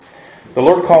The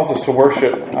Lord calls us to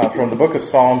worship from the book of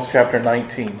Psalms, chapter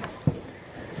 19.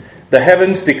 The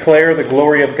heavens declare the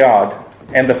glory of God,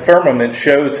 and the firmament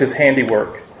shows his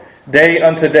handiwork. Day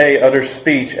unto day utters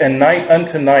speech, and night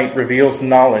unto night reveals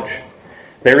knowledge.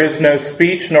 There is no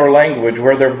speech nor language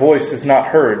where their voice is not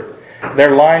heard.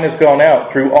 Their line has gone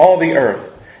out through all the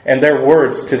earth, and their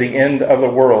words to the end of the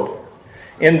world.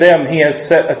 In them he has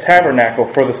set a tabernacle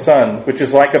for the sun, which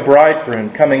is like a bridegroom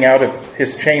coming out of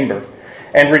his chamber,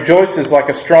 and rejoices like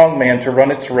a strong man to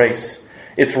run its race.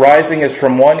 Its rising is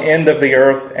from one end of the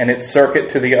earth, and its circuit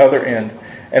to the other end,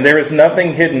 and there is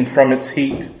nothing hidden from its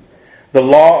heat. The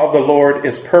law of the Lord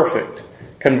is perfect,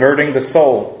 converting the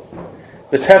soul.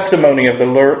 The testimony of the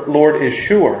Lord is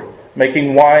sure,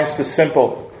 making wise the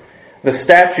simple. The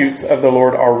statutes of the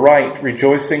Lord are right,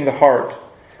 rejoicing the heart.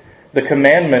 The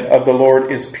commandment of the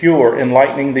Lord is pure,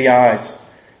 enlightening the eyes.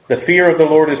 The fear of the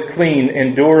Lord is clean,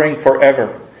 enduring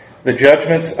forever. The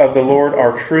judgments of the Lord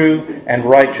are true and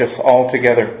righteous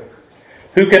altogether.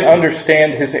 Who can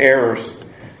understand his errors?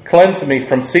 Cleanse me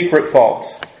from secret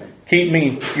faults. Keep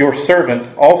me, your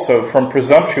servant, also from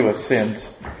presumptuous sins.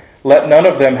 Let none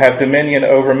of them have dominion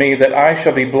over me, that I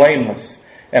shall be blameless,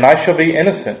 and I shall be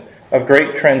innocent of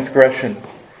great transgression.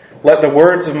 Let the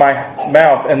words of my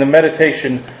mouth and the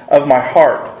meditation of my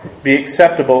heart be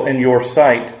acceptable in your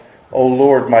sight, O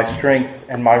Lord, my strength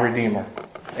and my Redeemer.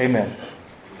 Amen.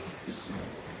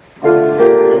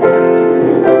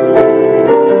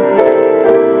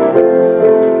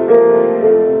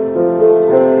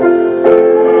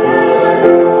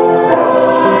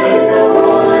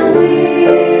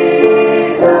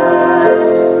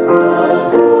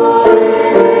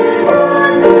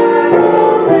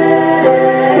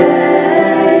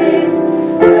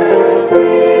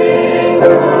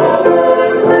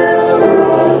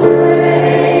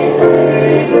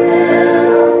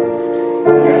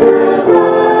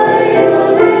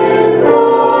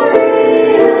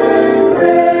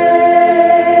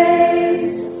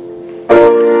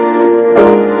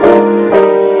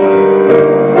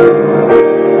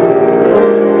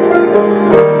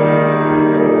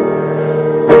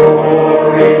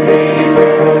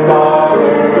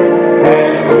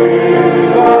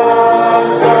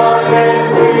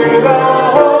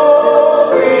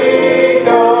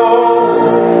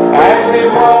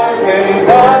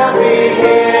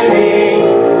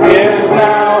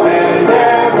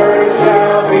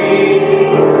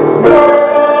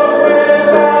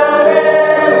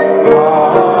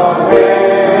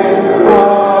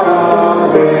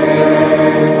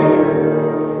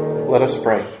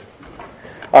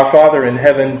 Father in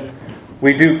heaven,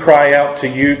 we do cry out to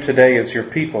you today as your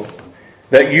people,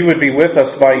 that you would be with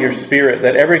us by your Spirit,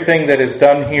 that everything that is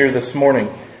done here this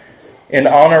morning in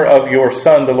honor of your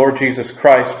Son, the Lord Jesus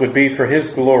Christ, would be for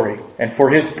his glory and for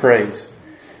his praise.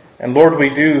 And Lord, we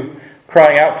do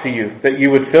cry out to you that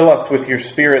you would fill us with your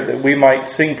Spirit, that we might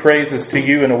sing praises to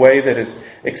you in a way that is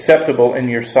acceptable in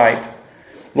your sight.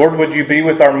 Lord, would you be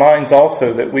with our minds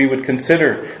also, that we would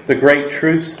consider the great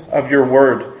truths of your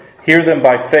word, hear them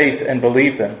by faith and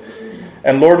believe them.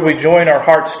 And Lord, we join our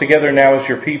hearts together now as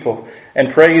your people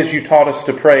and pray as you taught us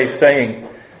to pray, saying,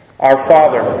 Our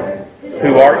Father,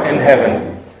 who art in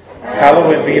heaven,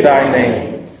 hallowed be thy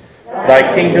name.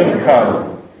 Thy kingdom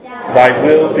come, thy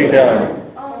will be done,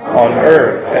 on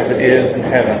earth as it is in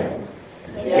heaven.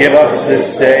 Give us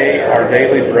this day our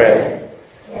daily bread,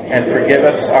 and forgive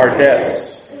us our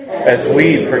debts, as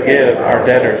we forgive our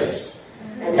debtors.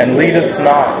 And lead us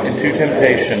not into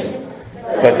temptation,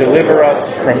 but deliver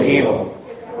us from evil.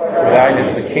 For thine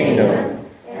is the kingdom,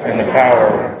 and the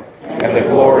power, and the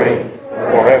glory,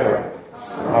 forever.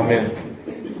 Amen.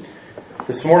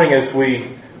 This morning, as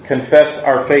we confess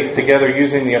our faith together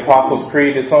using the Apostles'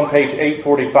 Creed, it's on page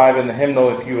 845 in the hymnal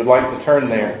if you would like to turn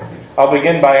there. I'll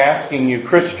begin by asking you,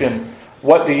 Christian,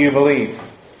 what do you believe?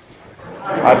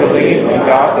 I believe in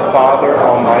God the Father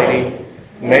Almighty,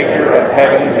 maker of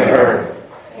heaven and earth,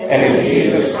 and in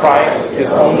Jesus Christ, his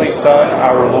only Son,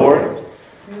 our Lord,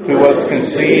 who was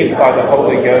conceived by the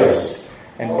Holy Ghost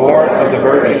and born of the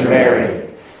Virgin Mary.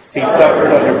 He suffered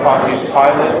under Pontius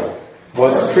Pilate,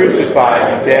 was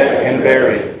crucified, dead, and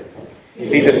buried.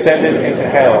 He descended into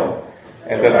hell,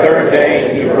 and the third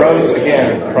day he rose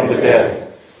again from the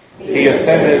dead. He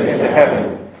ascended into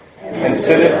heaven, and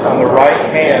sitteth on the right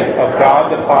hand of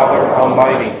God the Father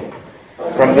Almighty.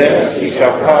 From thence he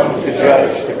shall come to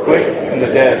judge the quick and the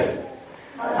dead.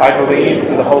 I believe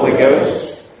in the Holy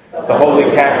Ghost, the Holy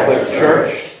Catholic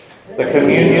Church, the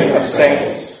communion of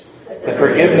saints, the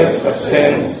forgiveness of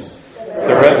sins,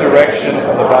 the resurrection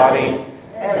of the body,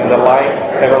 and the life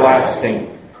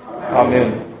everlasting.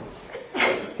 Amen.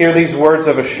 Hear these words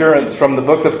of assurance from the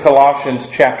book of Colossians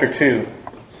chapter 2.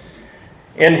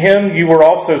 In him you were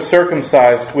also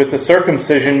circumcised with the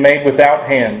circumcision made without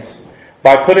hands,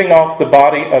 by putting off the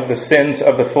body of the sins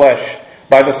of the flesh,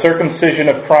 by the circumcision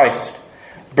of Christ,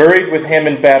 buried with him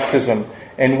in baptism,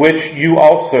 in which you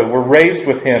also were raised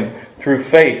with him through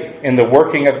faith in the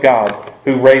working of God,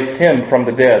 who raised him from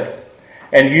the dead.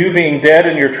 And you being dead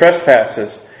in your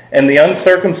trespasses, and the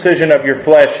uncircumcision of your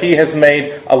flesh he has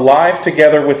made alive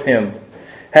together with him,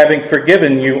 having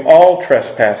forgiven you all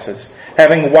trespasses,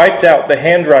 having wiped out the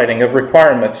handwriting of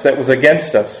requirements that was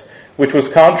against us, which was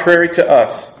contrary to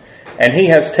us, and he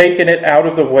has taken it out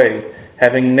of the way,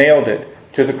 having nailed it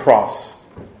to the cross.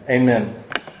 Amen.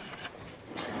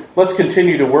 Let's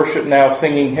continue to worship now,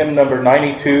 singing hymn number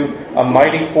 92, A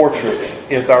Mighty Fortress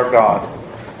is Our God.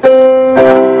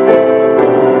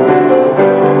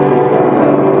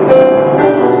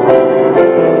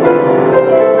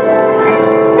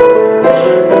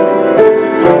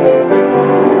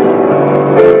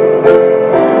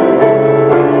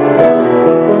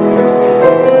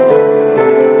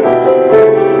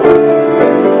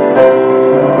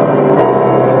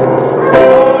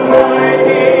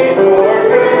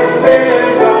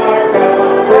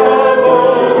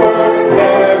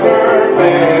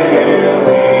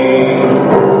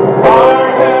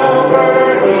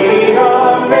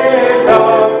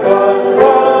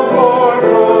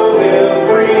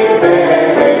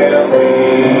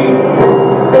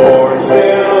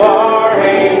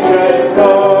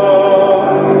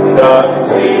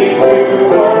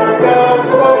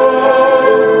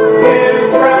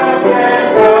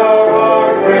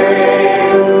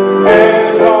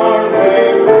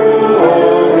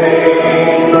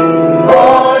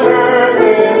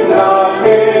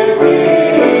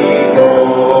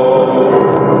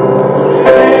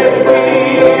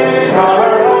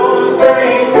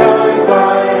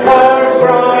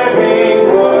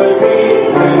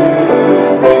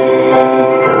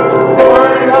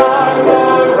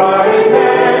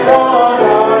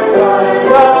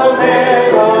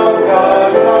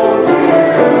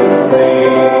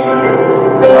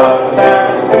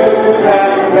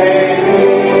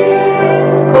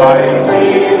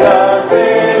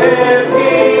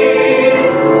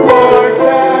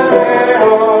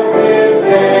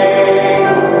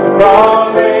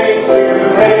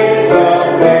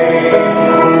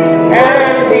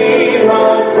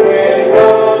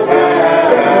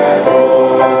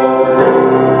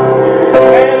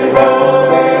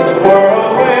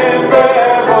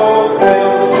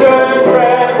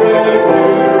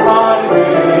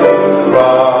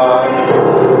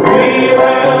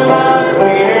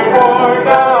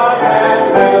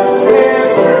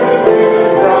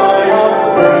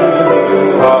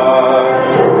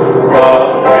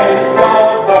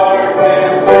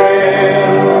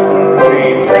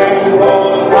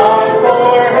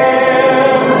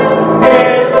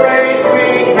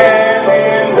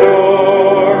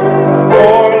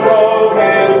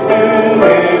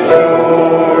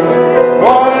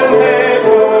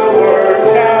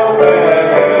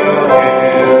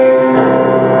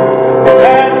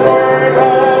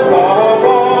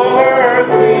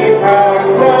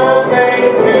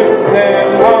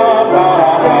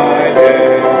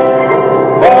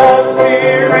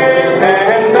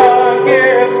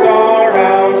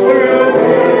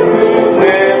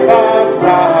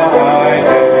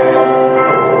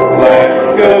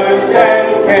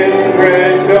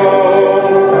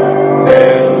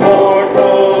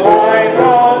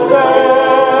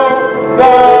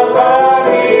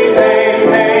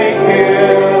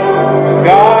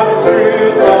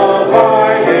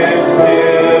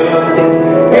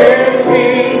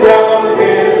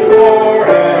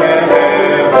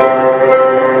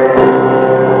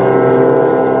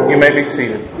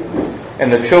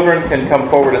 And the children can come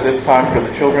forward at this time for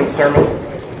the children's sermon.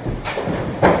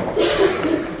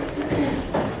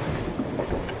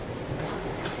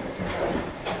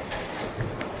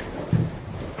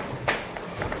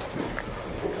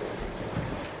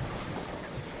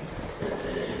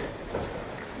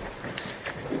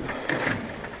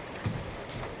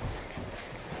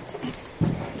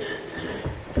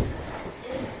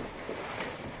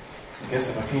 I guess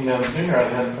if I came down sooner,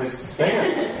 I'd have a place to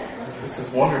stand. This is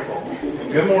wonderful.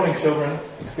 Good morning, children.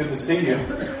 It's good to see you.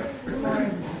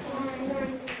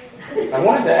 I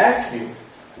wanted to ask you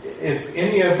if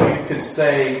any of you could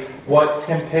say what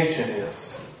temptation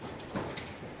is.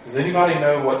 Does anybody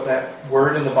know what that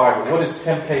word in the Bible, what is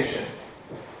temptation?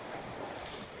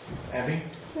 Abby?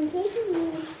 Temptation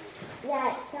means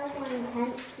that someone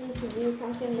tempts you to do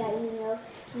something that you know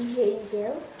you shouldn't do.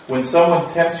 When someone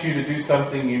tempts you to do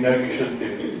something you know you shouldn't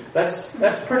do. That's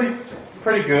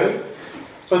pretty good.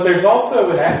 But there's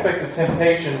also an aspect of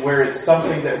temptation where it's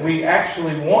something that we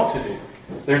actually want to do.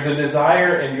 There's a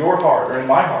desire in your heart or in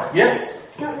my heart. Yes?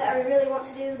 Something that we really want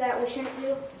to do that we shouldn't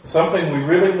do. Something we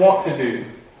really want to do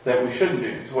that we shouldn't do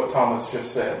is what Thomas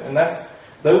just said. And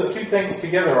those two things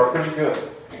together are pretty good.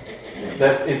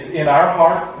 That it's in our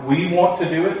heart, we want to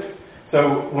do it.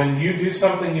 So when you do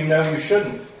something you know you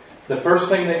shouldn't, the first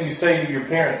thing that you say to your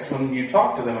parents when you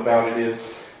talk to them about it is,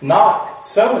 not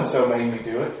so-and-so made me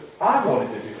do it, I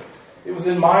wanted to do it. It was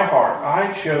in my heart.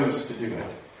 I chose to do it.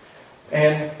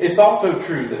 And it's also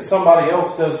true that somebody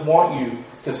else does want you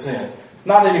to sin.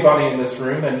 Not anybody in this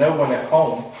room and no one at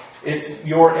home. It's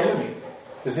your enemy.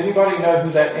 Does anybody know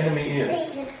who that enemy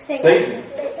is? Satan.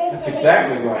 That's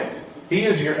exactly right. He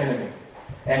is your enemy.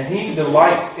 And he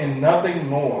delights in nothing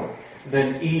more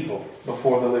than evil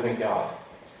before the living God.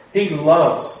 He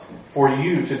loves for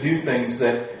you to do things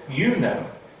that you know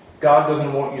God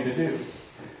doesn't want you to do.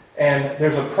 And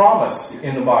there's a promise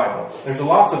in the Bible. There's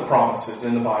lots of promises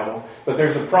in the Bible. But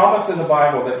there's a promise in the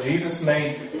Bible that Jesus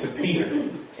made to Peter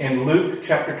in Luke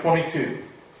chapter 22.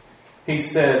 He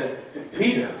said,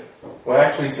 Peter, well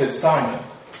actually he said Simon.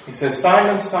 He says,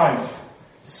 Simon, Simon,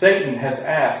 Satan has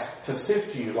asked to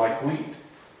sift you like wheat.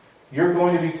 You're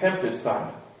going to be tempted,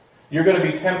 Simon. You're going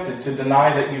to be tempted to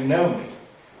deny that you know me.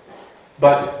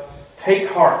 But take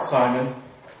heart, Simon.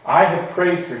 I have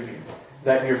prayed for you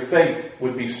that your faith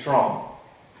would be strong.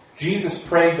 Jesus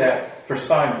prayed that for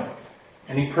Simon.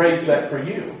 And he prays that for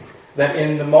you. That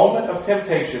in the moment of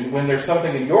temptation, when there's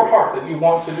something in your heart that you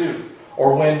want to do,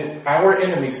 or when our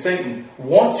enemy, Satan,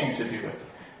 wants you to do it,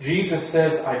 Jesus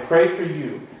says, I pray for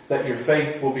you that your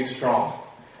faith will be strong.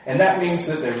 And that means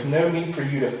that there's no need for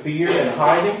you to fear and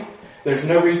hiding. There's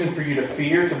no reason for you to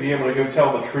fear to be able to go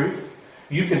tell the truth.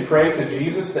 You can pray to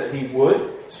Jesus that he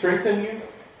would strengthen you.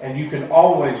 And you can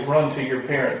always run to your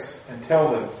parents and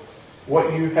tell them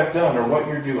what you have done or what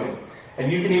you're doing.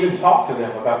 And you can even talk to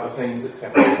them about the things that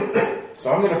tempt you.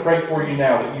 So I'm going to pray for you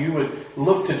now that you would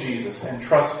look to Jesus and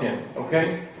trust him.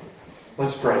 Okay?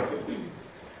 Let's pray.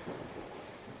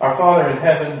 Our Father in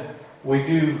heaven, we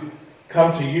do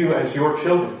come to you as your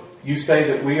children. You say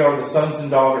that we are the sons and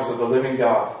daughters of the living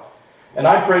God. And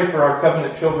I pray for our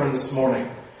covenant children this morning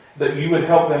that you would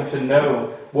help them to know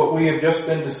what we have just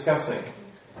been discussing.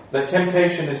 That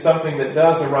temptation is something that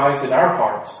does arise in our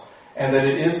hearts, and that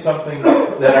it is something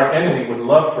that our enemy would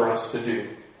love for us to do.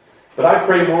 But I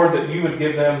pray, Lord, that you would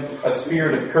give them a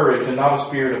spirit of courage and not a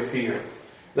spirit of fear.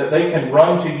 That they can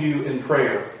run to you in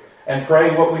prayer and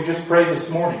pray what we just prayed this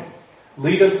morning.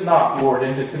 Lead us not, Lord,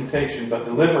 into temptation, but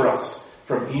deliver us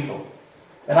from evil.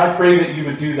 And I pray that you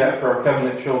would do that for our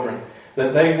covenant children,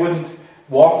 that they wouldn't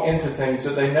walk into things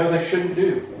that they know they shouldn't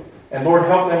do. And Lord,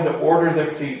 help them to order their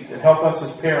feet and help us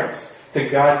as parents to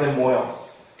guide them well.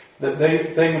 That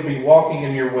they would be walking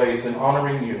in your ways and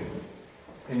honoring you.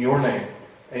 In your name,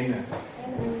 amen.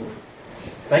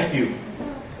 Thank you.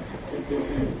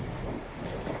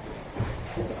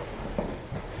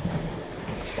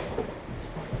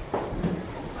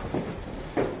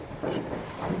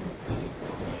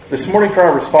 This morning for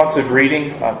our responsive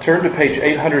reading, turn to page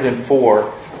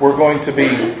 804. We're going to be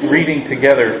reading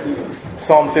together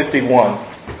Psalm 51.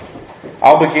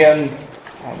 I'll begin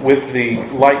with the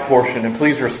light portion, and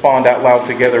please respond out loud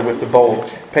together with the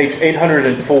bold. Page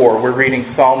 804, we're reading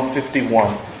Psalm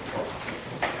 51.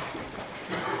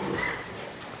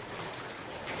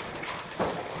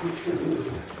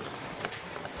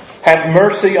 Have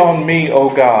mercy on me, O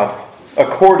God,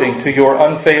 according to your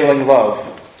unfailing love.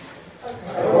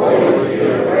 According to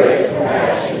your great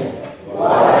compassion,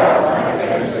 blot out my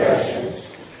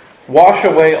transgressions. Wash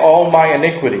away all my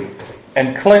iniquity,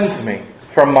 and cleanse me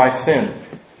from my sin.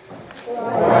 For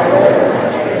I know my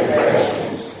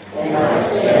transgressions, and my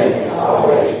sin is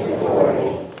always before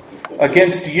me.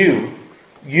 Against you,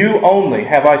 you only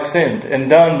have I sinned, and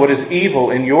done what is evil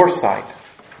in your sight.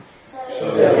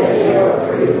 So that you are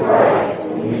proved right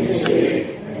when you speak,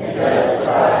 and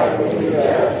justified when you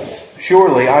judge.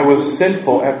 Surely I was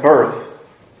sinful at birth,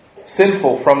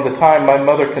 sinful from the time my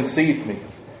mother conceived me.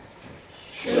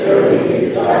 Surely you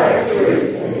desire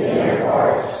truth in the inner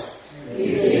parts.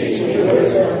 You teach me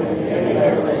wisdom in the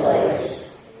inner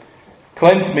place.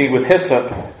 Cleanse me with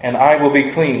hyssop, and I will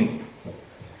be clean.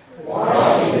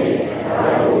 Wash me, and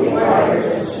I will be whiter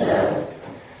than snow.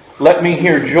 Let me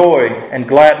hear joy and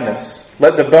gladness.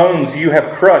 Let the bones you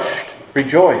have crushed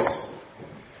rejoice.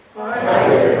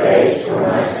 Hide your face from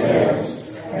my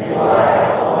sins, and blot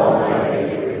out all my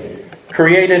iniquity.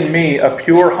 Create in me a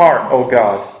pure heart, O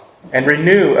God, and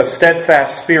renew a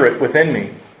steadfast spirit within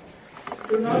me.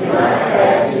 Do not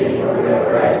cast me from your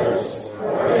presence,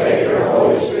 or take your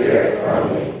Holy Spirit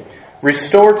from me.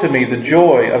 Restore to me the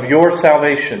joy of your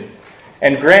salvation,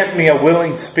 and grant me a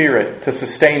willing spirit to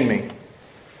sustain me.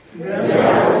 Then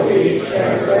I will teach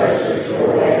transgressors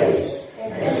your ways,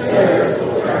 and sinners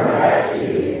will turn back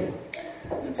to you.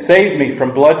 Save me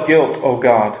from blood guilt, O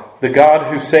God, the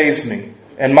God who saves me,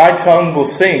 and my tongue will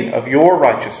sing of your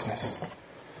righteousness.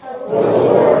 O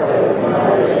Lord, open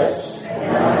my lips,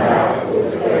 and my mouth will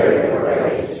declare your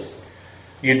praise.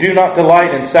 You do not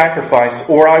delight in sacrifice,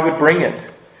 or I would bring it.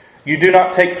 You do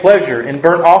not take pleasure in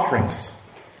burnt offerings.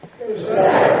 The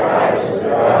sacrifices of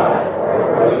God are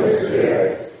a broken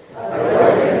spirit, a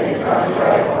broken and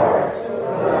contrite heart, O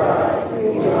God, we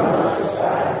will not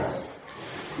despise.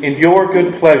 In your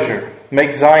good pleasure,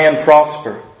 make Zion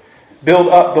prosper. Build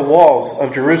up the walls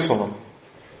of Jerusalem.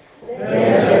 Then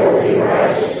there will be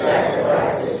righteous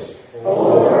sacrifices,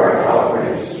 whole burnt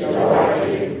offerings to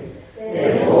delight you.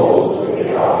 Then bulls will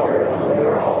be offered on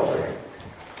your altar.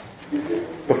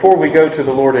 Before we go to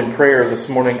the Lord in prayer this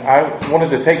morning, I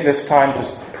wanted to take this time to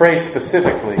pray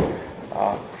specifically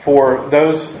for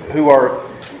those who are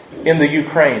in the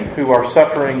Ukraine, who are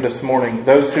suffering this morning,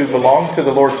 those who belong to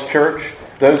the Lord's church,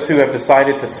 those who have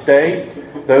decided to stay,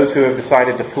 those who have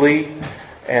decided to flee,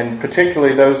 and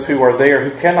particularly those who are there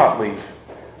who cannot leave.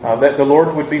 That the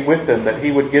Lord would be with them, that He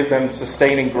would give them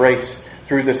sustaining grace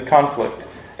through this conflict.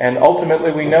 And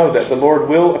ultimately we know that the Lord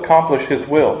will accomplish His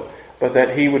will, but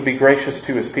that He would be gracious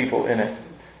to His people in it.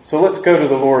 So let's go to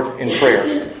the Lord in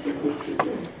prayer.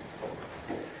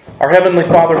 Our Heavenly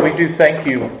Father, we do thank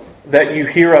You that You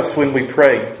hear us when we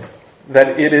pray,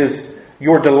 that it is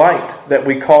Your delight that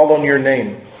we call on Your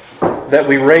name, that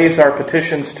we raise our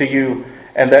petitions to You,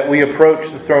 and that we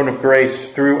approach the throne of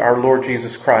grace through our Lord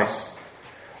Jesus Christ.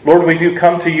 Lord, we do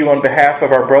come to You on behalf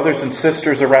of our brothers and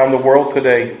sisters around the world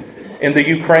today in the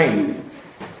Ukraine.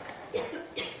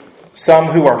 Some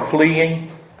who are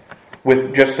fleeing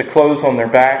with just the clothes on their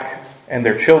back and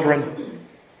their children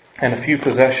and a few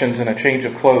possessions and a change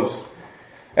of clothes.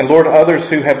 And Lord, others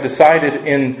who have decided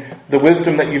in the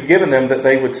wisdom that You've given them that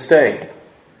they would stay,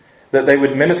 that they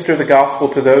would minister the gospel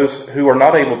to those who are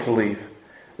not able to leave,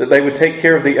 that they would take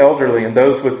care of the elderly and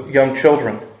those with young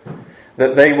children,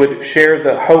 that they would share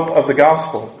the hope of the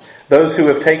gospel, those who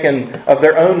have taken of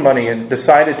their own money and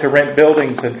decided to rent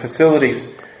buildings and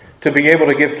facilities to be able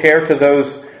to give care to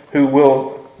those who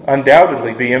will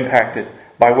undoubtedly be impacted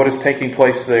by what is taking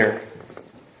place there.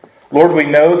 Lord, we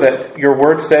know that Your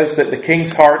word says that the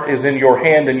king's heart is in Your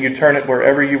hand and You turn it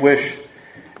wherever You wish.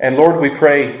 And Lord, we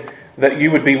pray that You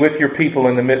would be with Your people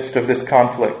in the midst of this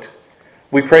conflict.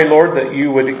 We pray, Lord, that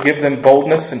You would give them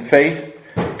boldness and faith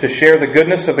to share the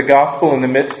goodness of the gospel in the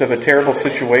midst of a terrible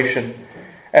situation.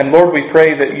 And Lord, we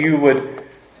pray that You would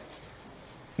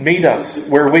meet us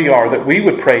where we are, that we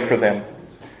would pray for them,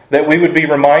 that we would be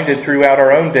reminded throughout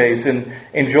our own days in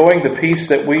enjoying the peace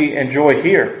that we enjoy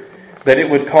here, that it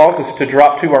would cause us to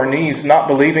drop to our knees, not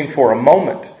believing for a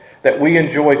moment that we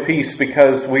enjoy peace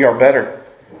because we are better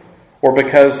or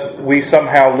because we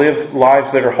somehow live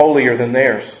lives that are holier than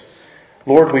theirs.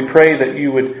 Lord, we pray that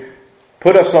You would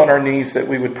put us on our knees, that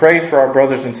we would pray for our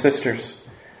brothers and sisters.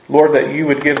 Lord, that You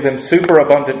would give them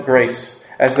superabundant grace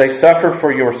as they suffer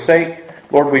for Your sake.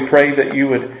 Lord, we pray that You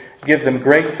would give them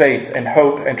great faith and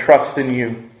hope and trust in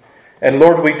You. And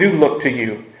Lord, we do look to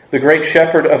You, the great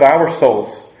shepherd of our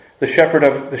souls, the shepherd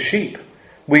of the sheep.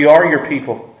 We are Your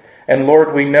people. And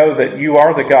Lord, we know that You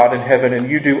are the God in heaven and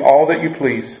You do all that You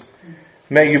please.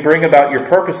 May You bring about Your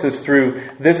purposes through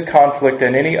this conflict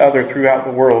and any other throughout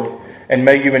the world. And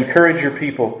may You encourage Your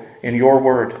people in Your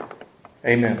word.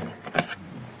 Amen.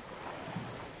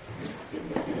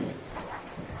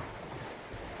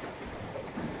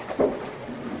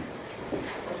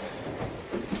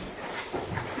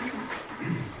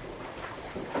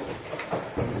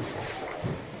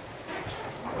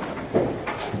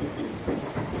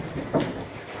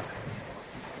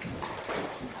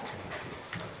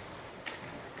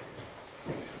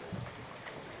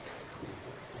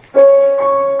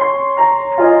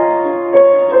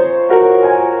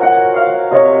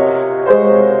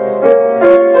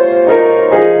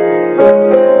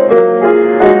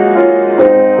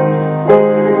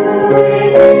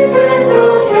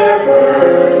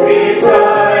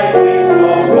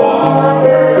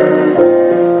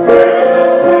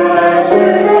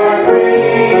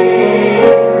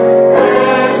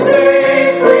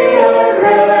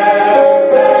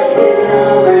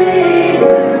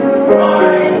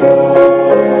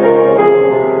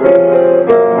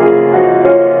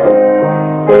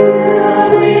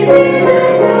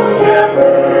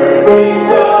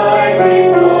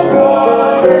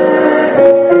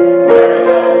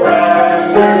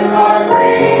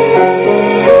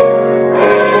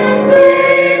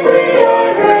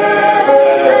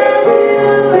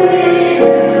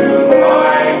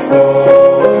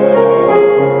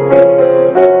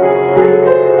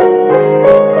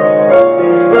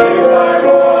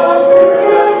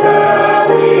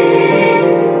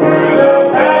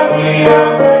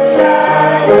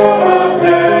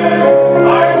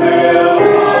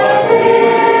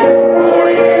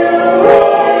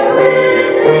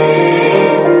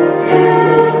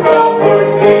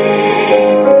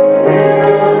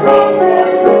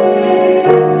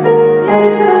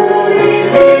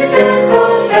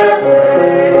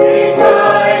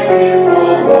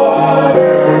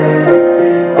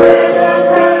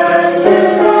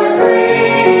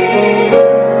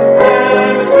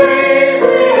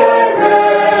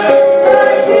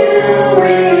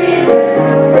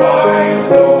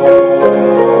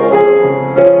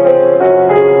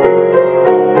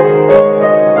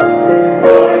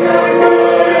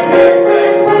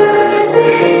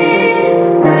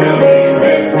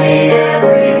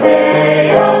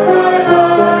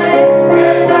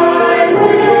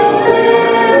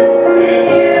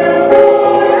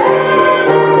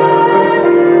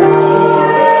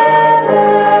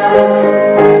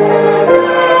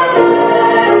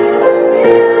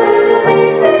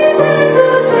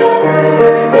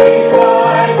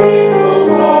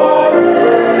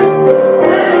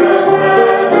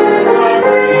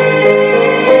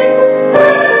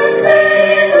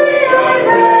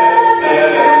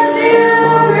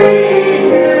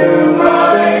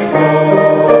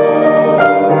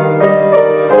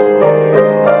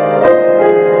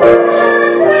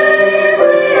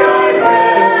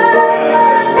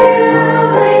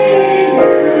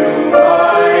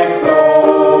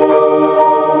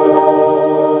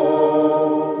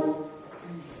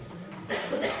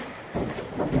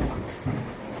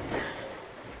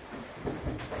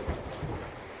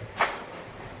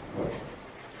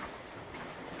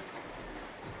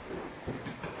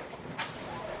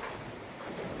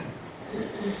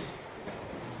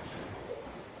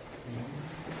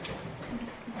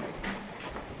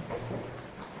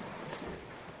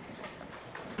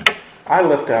 I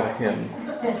left out a hymn.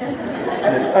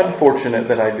 And it's unfortunate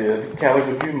that I did. Callie,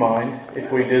 would you mind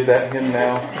if we did that hymn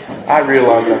now? I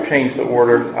realize I've changed the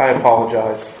order. I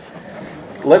apologize.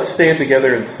 Let's stand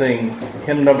together and sing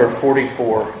hymn number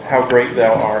 44, How Great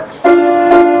Thou Art.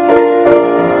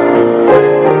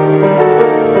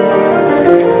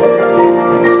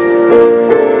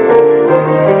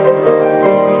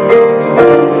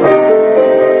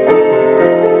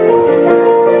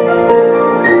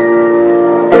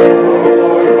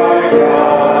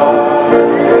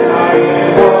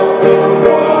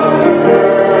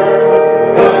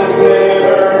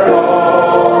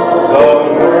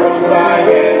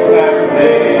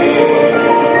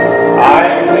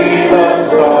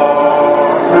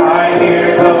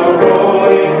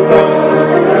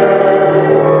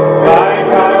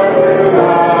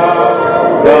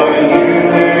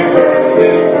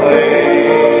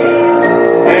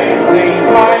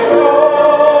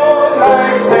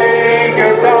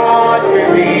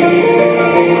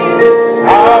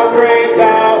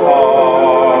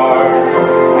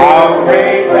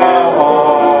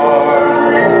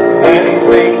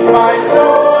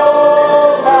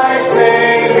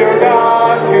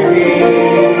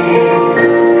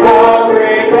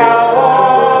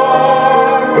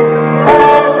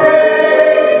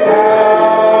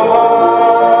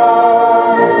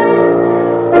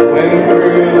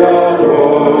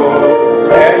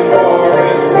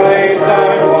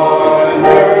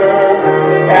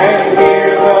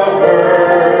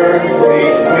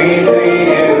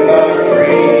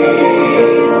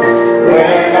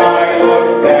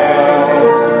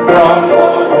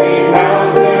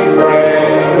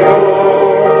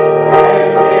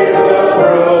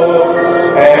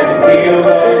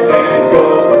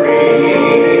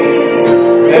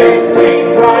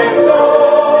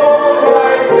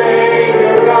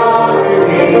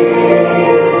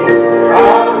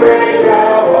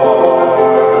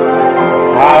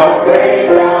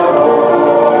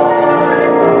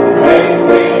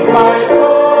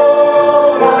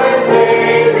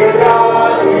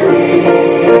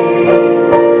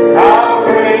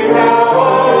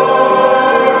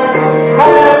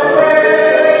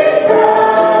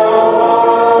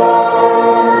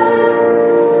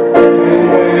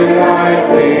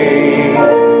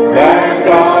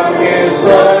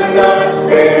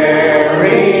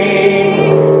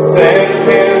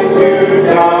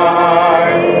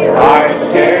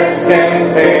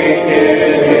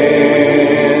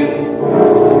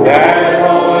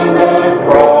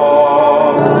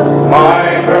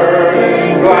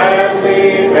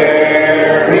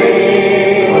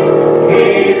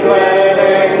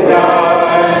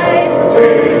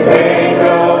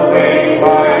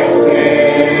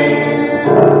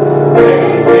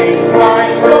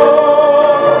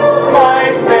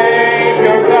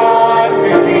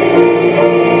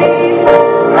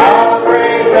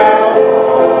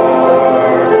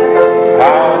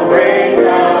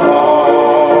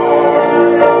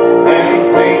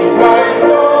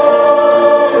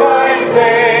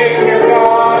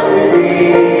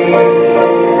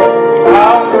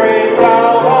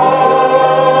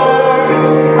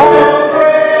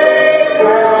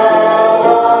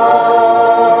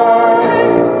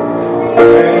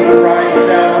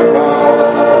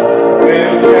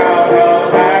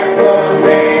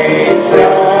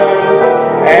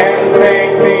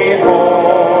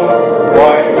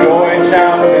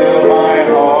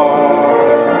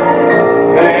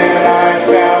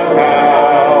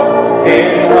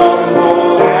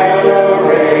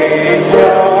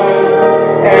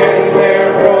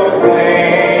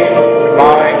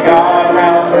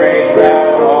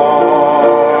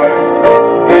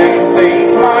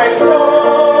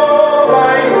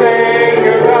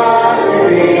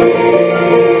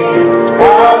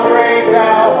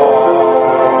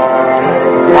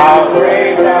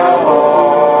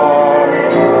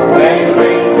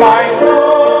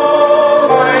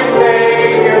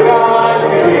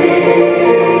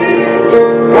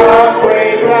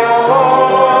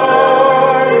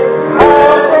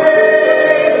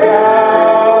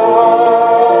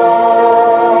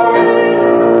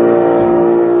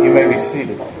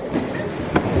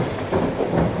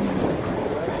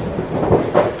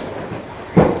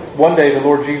 One day the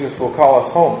Lord Jesus will call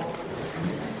us home.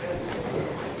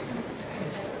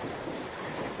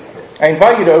 I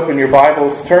invite you to open your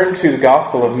Bibles, turn to the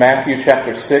Gospel of Matthew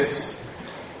chapter 6.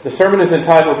 The sermon is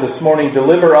entitled this morning,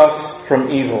 Deliver Us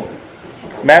from Evil.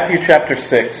 Matthew chapter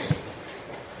 6.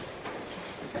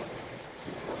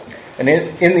 And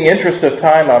in the interest of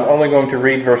time, I'm only going to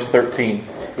read verse 13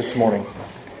 this morning.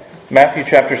 Matthew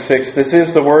chapter 6, this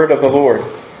is the word of the Lord.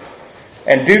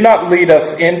 And do not lead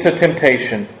us into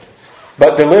temptation,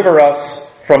 but deliver us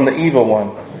from the evil one.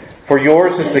 For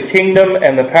yours is the kingdom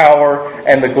and the power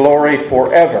and the glory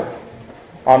forever.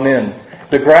 Amen.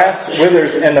 The grass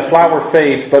withers and the flower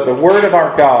fades, but the word of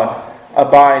our God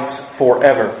abides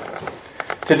forever.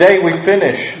 Today we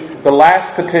finish the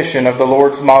last petition of the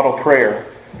Lord's model prayer,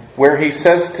 where He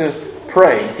says to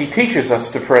pray. He teaches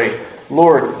us to pray,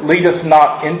 Lord, lead us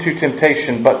not into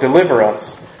temptation, but deliver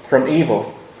us from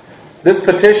evil. This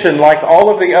petition, like all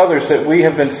of the others that we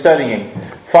have been studying,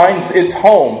 finds its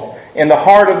home in the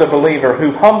heart of the believer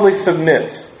who humbly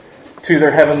submits to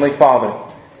their Heavenly Father.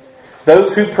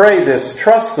 Those who pray this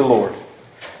trust the Lord,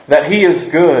 that He is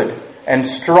good and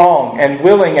strong and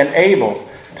willing and able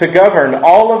to govern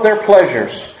all of their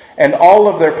pleasures and all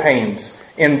of their pains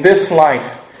in this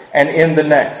life and in the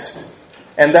next,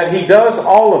 and that He does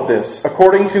all of this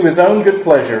according to His own good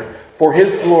pleasure for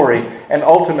His glory and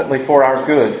ultimately for our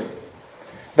good.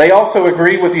 They also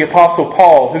agree with the Apostle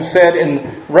Paul, who said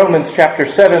in Romans chapter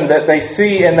 7 that they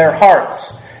see in their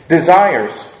hearts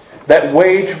desires that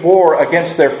wage war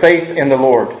against their faith in the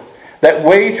Lord, that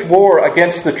wage war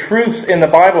against the truths in the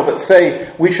Bible that say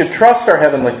we should trust our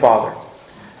Heavenly Father,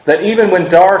 that even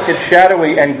when dark and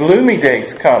shadowy and gloomy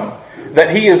days come,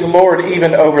 that He is Lord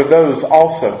even over those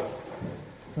also.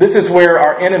 This is where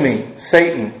our enemy,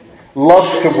 Satan,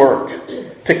 loves to work,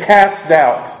 to cast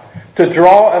doubt, to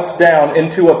draw us down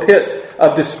into a pit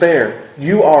of despair.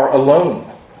 You are alone.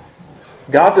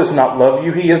 God does not love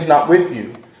you. He is not with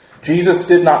you. Jesus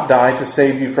did not die to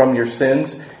save you from your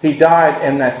sins. He died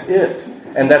and that's it.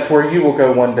 And that's where you will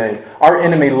go one day. Our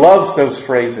enemy loves those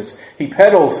phrases. He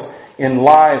peddles in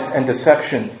lies and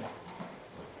deception.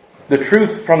 The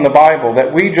truth from the Bible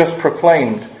that we just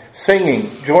proclaimed, singing,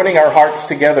 joining our hearts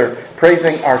together,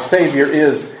 praising our Savior,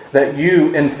 is that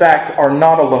you, in fact, are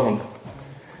not alone.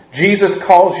 Jesus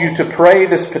calls you to pray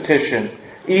this petition,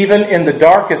 even in the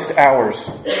darkest hours,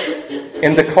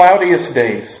 in the cloudiest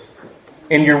days,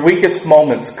 in your weakest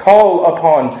moments. Call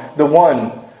upon the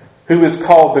one who is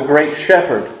called the great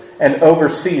shepherd and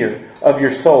overseer of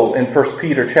your soul in 1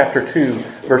 Peter chapter 2,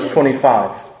 verse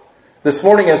 25. This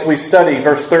morning as we study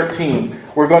verse 13,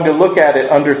 we're going to look at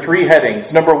it under three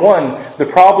headings. Number 1, the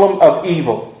problem of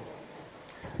evil.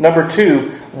 Number 2,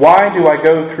 why do I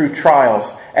go through trials?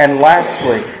 And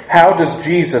lastly, how does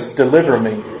Jesus deliver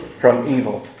me from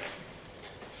evil?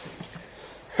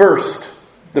 First,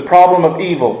 the problem of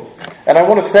evil. And I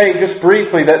want to say just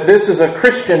briefly that this is a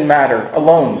Christian matter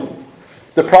alone.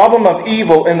 The problem of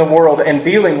evil in the world and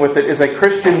dealing with it is a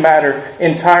Christian matter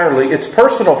entirely. It's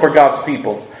personal for God's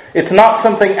people. It's not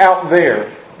something out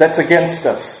there that's against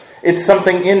us. It's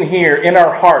something in here, in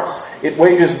our hearts. It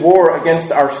wages war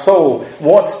against our soul,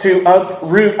 wants to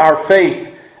uproot our faith,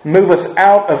 move us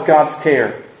out of God's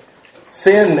care.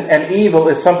 Sin and evil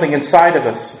is something inside of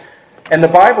us. And the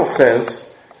Bible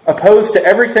says, opposed to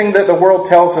everything that the world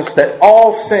tells us, that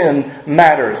all sin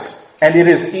matters, and it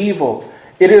is evil.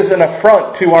 It is an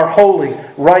affront to our holy,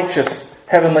 righteous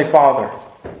Heavenly Father.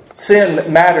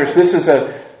 Sin matters. This is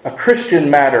a Christian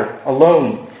matter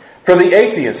alone. For the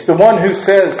atheist, the one who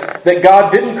says that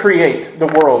God didn't create the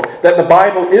world, that the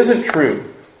Bible isn't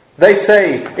true, they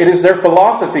say it is their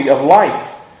philosophy of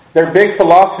life. Their big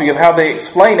philosophy of how they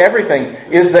explain everything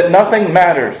is that nothing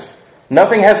matters.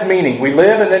 Nothing has meaning. We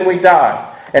live and then we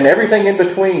die. And everything in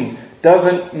between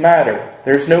doesn't matter.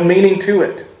 There's no meaning to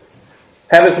it.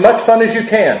 Have as much fun as you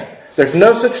can. There's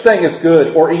no such thing as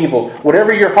good or evil.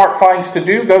 Whatever your heart finds to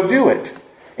do, go do it.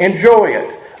 Enjoy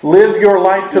it. Live your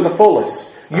life to the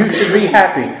fullest. You should be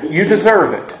happy. You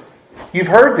deserve it. You've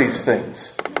heard these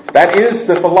things. That is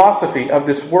the philosophy of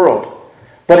this world.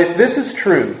 But if this is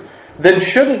true, then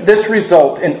shouldn't this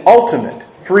result in ultimate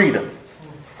freedom?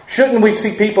 Shouldn't we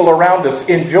see people around us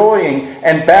enjoying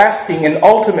and basking in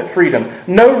ultimate freedom?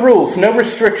 No rules, no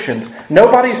restrictions.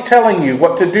 Nobody's telling you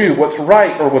what to do, what's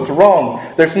right or what's wrong.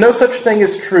 There's no such thing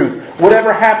as truth.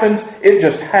 Whatever happens, it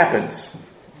just happens.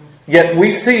 Yet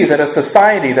we see that a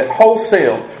society that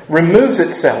wholesale removes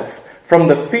itself from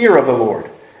the fear of the Lord,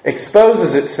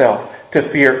 exposes itself to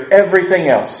fear everything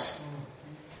else.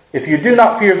 If you do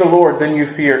not fear the Lord, then you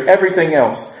fear everything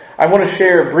else. I want to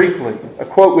share briefly a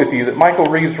quote with you that Michael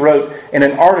Reeves wrote in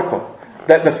an article,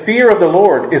 that the fear of the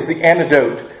Lord is the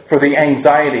antidote for the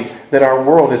anxiety that our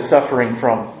world is suffering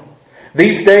from.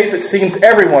 These days, it seems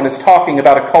everyone is talking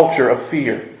about a culture of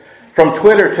fear. From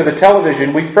Twitter to the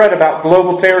television, we fret about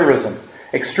global terrorism,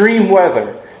 extreme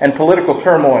weather, and political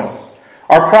turmoil.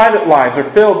 Our private lives are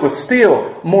filled with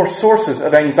still more sources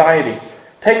of anxiety.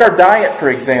 Take our diet, for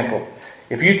example.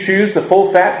 If you choose the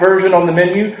full-fat version on the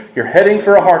menu, you're heading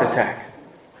for a heart attack.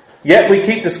 Yet we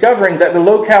keep discovering that the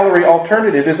low-calorie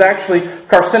alternative is actually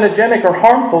carcinogenic or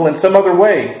harmful in some other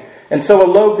way. And so a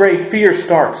low-grade fear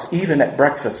starts even at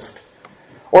breakfast.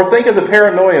 Or think of the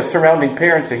paranoia surrounding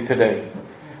parenting today.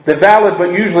 The valid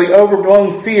but usually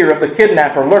overblown fear of the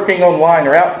kidnapper lurking online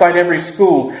or outside every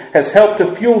school has helped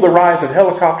to fuel the rise of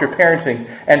helicopter parenting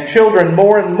and children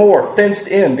more and more fenced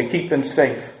in to keep them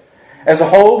safe. As a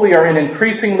whole, we are in an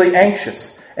increasingly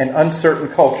anxious and uncertain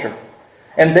culture.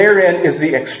 And therein is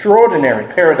the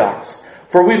extraordinary paradox,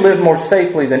 for we live more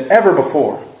safely than ever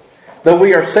before. Though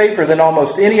we are safer than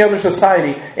almost any other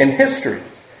society in history,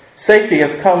 safety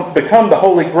has become the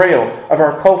holy grail of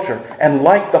our culture, and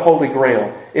like the holy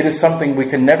grail, it is something we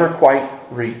can never quite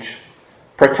reach.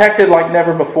 Protected like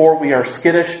never before, we are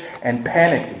skittish and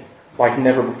panicky like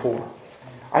never before.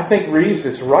 I think Reeves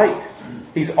is right.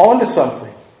 He's on to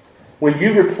something. When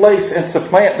you replace and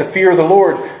supplant the fear of the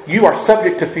Lord, you are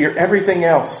subject to fear everything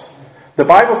else. The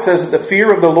Bible says that the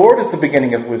fear of the Lord is the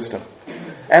beginning of wisdom.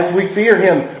 As we fear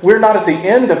Him, we're not at the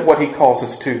end of what He calls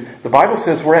us to. The Bible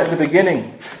says we're at the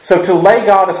beginning. So to lay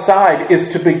God aside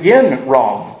is to begin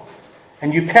wrong.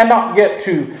 And you cannot get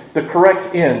to the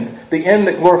correct end, the end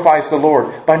that glorifies the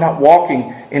Lord, by not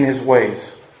walking in His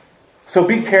ways. So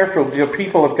be careful, dear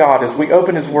people of God, as we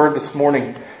open His Word this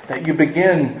morning, that you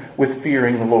begin with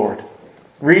fearing the Lord.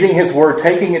 Reading His Word,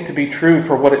 taking it to be true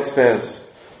for what it says.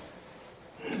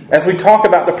 As we talk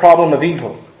about the problem of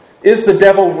evil, is the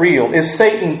devil real? Is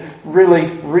Satan really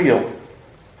real?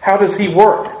 How does he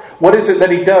work? What is it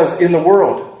that he does in the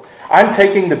world? I'm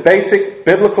taking the basic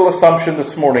biblical assumption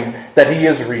this morning that he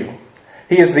is real.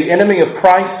 He is the enemy of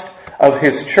Christ, of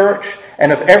His church,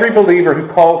 and of every believer who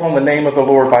calls on the name of the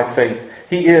Lord by faith.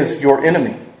 He is your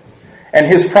enemy. And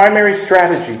his primary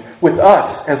strategy with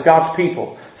us as God's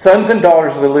people, sons and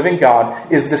daughters of the living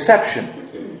God, is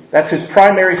deception. That's his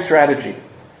primary strategy.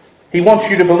 He wants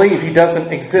you to believe He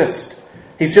doesn't exist.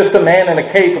 He's just a man in a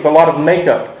cape with a lot of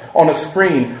makeup on a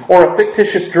screen, or a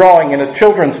fictitious drawing in a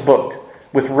children's book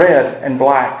with red and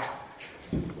black.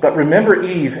 But remember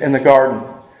Eve in the garden,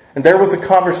 and there was a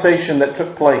conversation that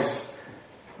took place.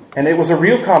 And it was a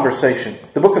real conversation.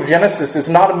 The book of Genesis is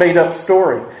not a made-up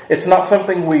story. It's not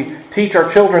something we teach our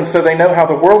children so they know how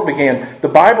the world began. The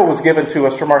Bible was given to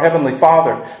us from our Heavenly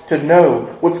Father to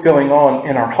know what's going on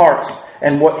in our hearts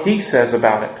and what He says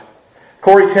about it.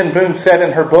 Corrie ten Boom said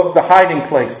in her book, The Hiding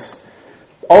Place,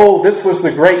 "Oh, this was the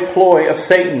great ploy of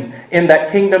Satan in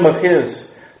that kingdom of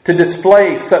his, to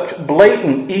display such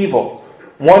blatant evil,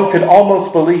 one could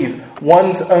almost believe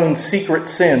one's own secret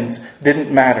sins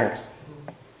didn't matter."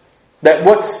 That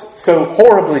what's so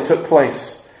horribly took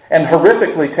place and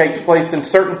horrifically takes place in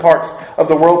certain parts of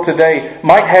the world today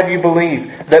might have you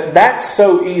believe that that's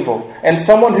so evil, and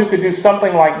someone who could do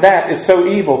something like that is so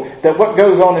evil that what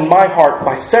goes on in my heart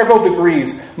by several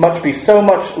degrees must be so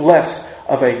much less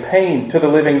of a pain to the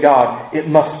living God. It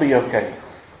must be okay.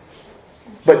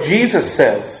 But Jesus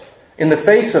says, in the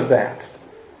face of that,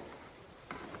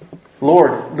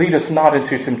 "Lord, lead us not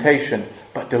into temptation,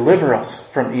 but deliver us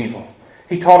from evil."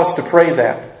 He taught us to pray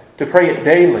that, to pray it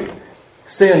daily.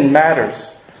 Sin matters.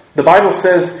 The Bible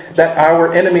says that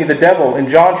our enemy, the devil, in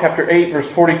John chapter 8, verse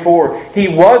 44, he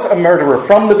was a murderer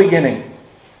from the beginning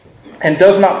and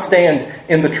does not stand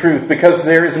in the truth, because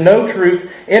there is no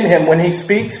truth in him. When he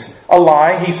speaks a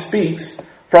lie, he speaks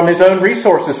from his own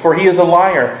resources, for he is a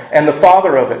liar and the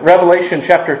father of it. Revelation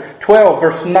chapter 12,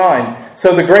 verse 9.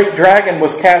 "So the great dragon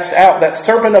was cast out, that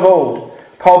serpent of old,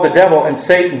 called the devil and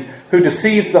Satan, who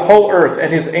deceives the whole earth,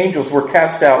 and his angels were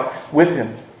cast out with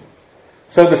him."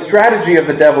 So the strategy of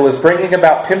the devil is bringing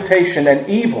about temptation and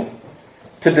evil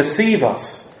to deceive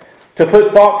us, to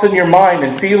put thoughts in your mind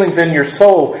and feelings in your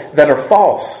soul that are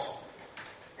false.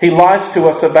 He lies to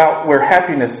us about where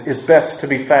happiness is best to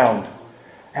be found.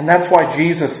 And that's why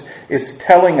Jesus is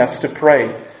telling us to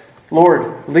pray,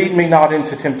 "Lord, lead me not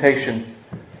into temptation,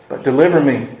 but deliver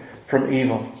me from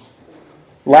evil."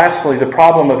 Lastly, the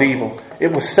problem of evil.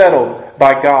 It was settled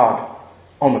by God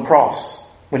on the cross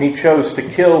when He chose to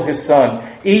kill His Son.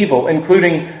 Evil,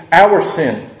 including our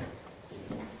sin,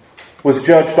 was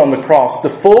judged on the cross. The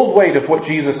full weight of what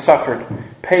Jesus suffered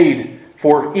paid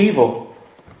for evil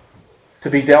to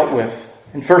be dealt with.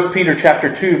 In 1 Peter chapter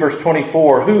 2, verse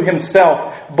 24, "Who Himself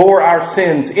bore our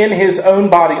sins in His own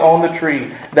body on the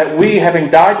tree, that we, having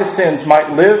died to sins,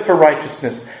 might live for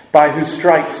righteousness, by whose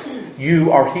stripes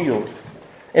you are healed."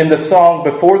 In the song,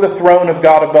 "Before the Throne of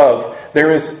God Above,"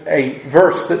 there is a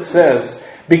verse that says,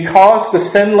 "Because the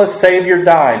sinless Savior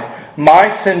died, my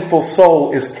sinful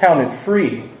soul is counted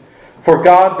free. For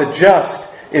God the just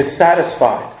is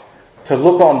satisfied to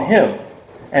look on Him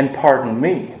and pardon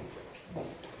me."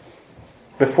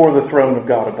 before the throne of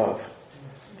God above.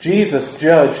 Jesus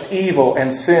judged evil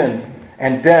and sin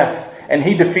and death, and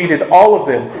He defeated all of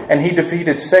them, and He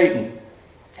defeated Satan.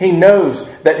 He knows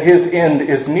that His end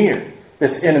is near,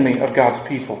 this enemy of God's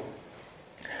people.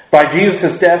 By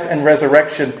Jesus' death and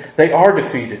resurrection, they are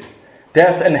defeated.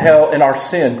 Death and hell and our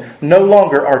sin no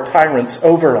longer are tyrants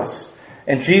over us.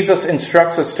 And Jesus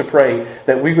instructs us to pray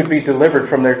that we would be delivered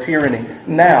from their tyranny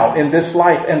now in this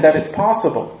life, and that it's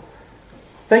possible.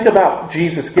 Think about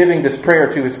Jesus giving this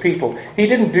prayer to His people. He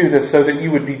didn't do this so that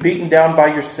you would be beaten down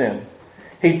by your sin.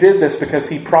 He did this because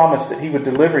He promised that He would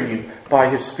deliver you by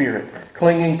His Spirit,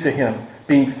 clinging to Him,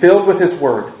 being filled with His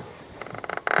Word.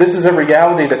 This is a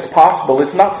reality that's possible.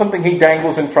 It's not something He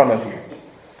dangles in front of you.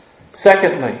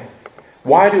 Secondly,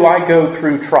 why do I go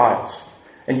through trials?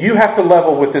 And you have to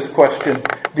level with this question,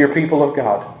 dear people of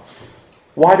God.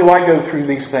 Why do I go through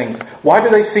these things? Why do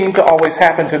they seem to always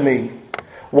happen to me?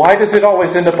 Why does it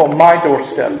always end up on my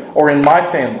doorstep or in my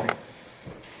family?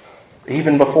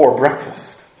 Even before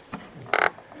breakfast.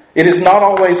 It is not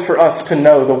always for us to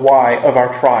know the why of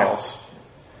our trials.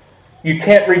 You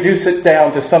can't reduce it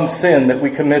down to some sin that we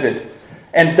committed.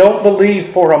 And don't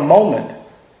believe for a moment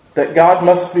that God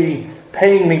must be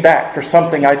paying me back for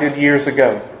something I did years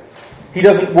ago. He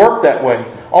doesn't work that way.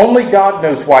 Only God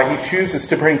knows why He chooses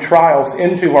to bring trials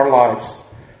into our lives.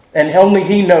 And only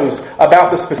He knows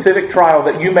about the specific trial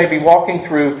that you may be walking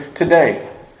through today.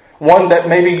 One that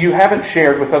maybe you haven't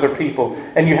shared with other people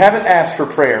and you haven't asked for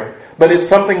prayer, but it's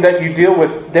something that you deal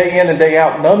with day in and day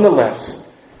out nonetheless.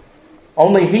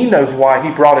 Only He knows why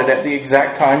He brought it at the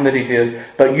exact time that He did.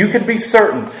 But you can be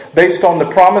certain, based on the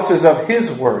promises of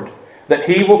His Word, that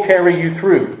He will carry you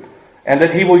through and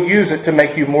that He will use it to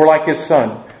make you more like His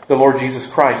Son, the Lord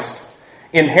Jesus Christ.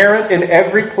 Inherent in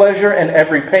every pleasure and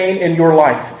every pain in your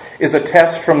life is a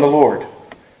test from the Lord.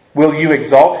 Will you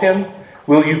exalt Him?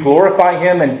 Will you glorify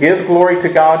Him and give glory to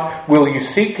God? Will you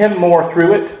seek Him more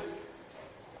through it?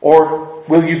 Or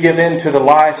will you give in to the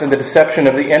lies and the deception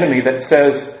of the enemy that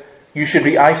says you should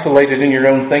be isolated in your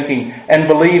own thinking and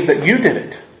believe that you did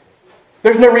it?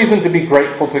 There's no reason to be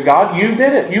grateful to God. You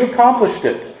did it. You accomplished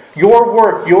it. Your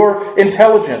work, your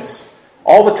intelligence,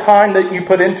 all the time that you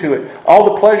put into it,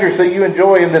 all the pleasures that you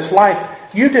enjoy in this life,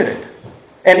 you did it.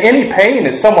 And any pain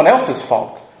is someone else's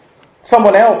fault.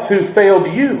 Someone else who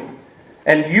failed you.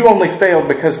 And you only failed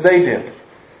because they did.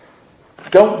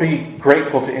 Don't be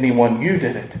grateful to anyone. You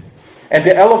did it. And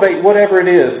to elevate whatever it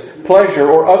is, pleasure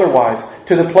or otherwise,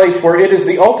 to the place where it is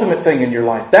the ultimate thing in your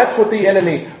life. That's what the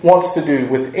enemy wants to do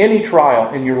with any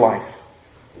trial in your life.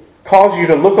 Cause you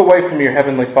to look away from your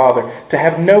Heavenly Father, to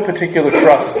have no particular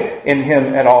trust in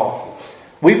Him at all.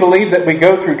 We believe that we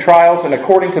go through trials, and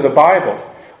according to the Bible,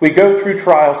 we go through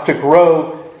trials to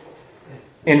grow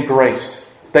in grace.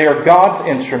 They are God's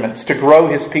instruments to grow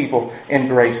His people in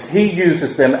grace. He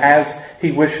uses them as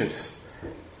He wishes.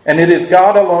 And it is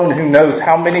God alone who knows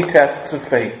how many tests of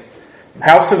faith,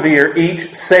 how severe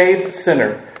each saved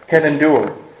sinner can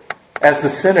endure, as the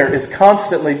sinner is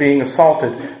constantly being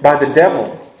assaulted by the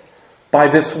devil, by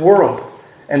this world,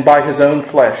 and by his own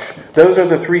flesh. Those are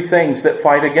the three things that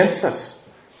fight against us.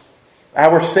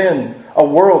 Our sin, a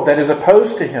world that is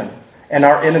opposed to Him, and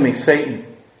our enemy, Satan.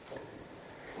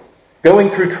 Going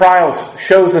through trials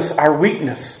shows us our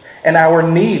weakness and our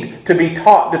need to be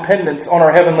taught dependence on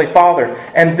our Heavenly Father.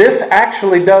 And this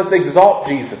actually does exalt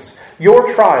Jesus.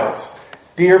 Your trials,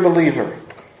 dear believer,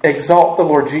 exalt the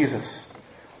Lord Jesus.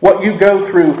 What you go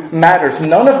through matters.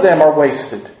 None of them are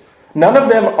wasted. None of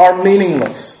them are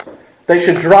meaningless. They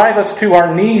should drive us to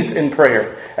our knees in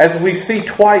prayer, as we see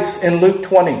twice in Luke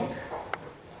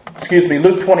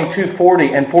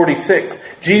 22:40 and 46.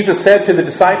 Jesus said to the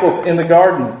disciples in the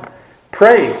garden,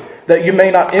 "Pray that you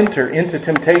may not enter into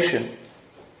temptation."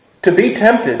 To be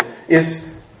tempted is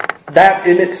that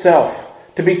in itself.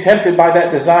 To be tempted by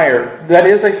that desire, that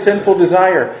is a sinful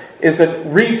desire, is a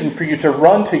reason for you to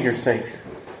run to your Savior,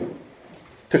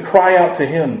 to cry out to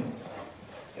Him.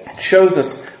 It shows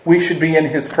us we should be in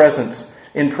His presence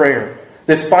in prayer.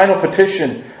 This final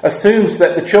petition assumes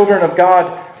that the children of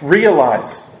God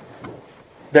realize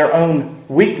their own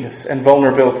weakness and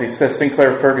vulnerability, says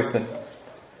Sinclair Ferguson.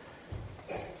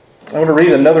 I want to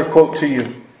read another quote to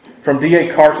you from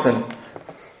D.A. Carson.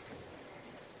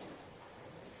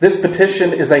 This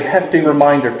petition is a hefty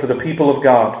reminder for the people of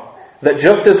God that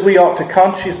just as we ought to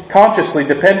consciously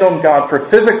depend on God for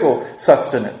physical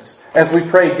sustenance, as we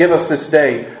pray, "Give us this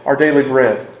day our daily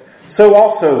bread," so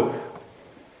also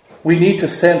we need to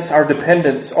sense our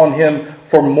dependence on Him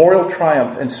for moral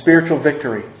triumph and spiritual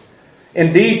victory.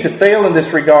 Indeed, to fail in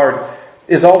this regard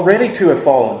is already to have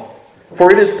fallen.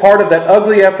 For it is part of that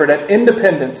ugly effort at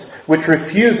independence which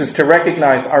refuses to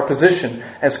recognize our position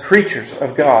as creatures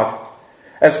of God.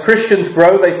 As Christians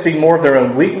grow, they see more of their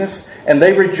own weakness, and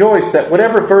they rejoice that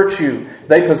whatever virtue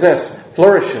they possess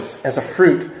flourishes as a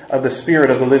fruit of the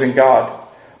Spirit of the living God.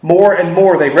 More and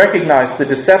more they recognize the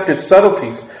deceptive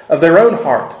subtleties of their own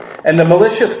heart and the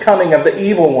malicious cunning of the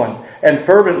evil one, and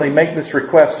fervently make this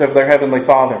request of their Heavenly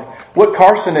Father. What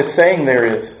Carson is saying there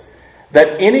is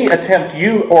that any attempt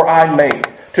you or I make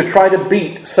to try to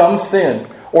beat some sin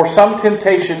or some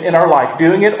temptation in our life,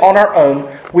 doing it on our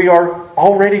own, we are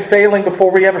already failing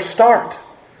before we ever start,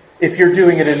 if you're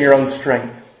doing it in your own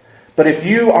strength. But if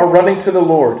you are running to the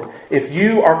Lord, if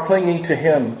you are clinging to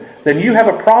Him, then you have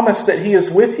a promise that He is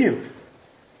with you.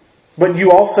 But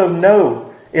you also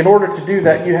know, in order to do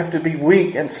that, you have to be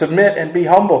weak and submit and be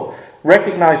humble,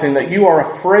 recognizing that you are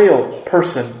a frail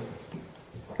person.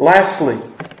 Lastly,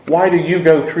 why do you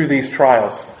go through these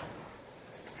trials?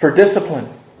 For discipline.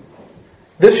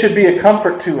 This should be a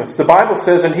comfort to us. The Bible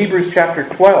says in Hebrews chapter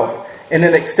 12, in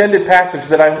an extended passage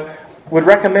that I would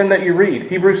recommend that you read,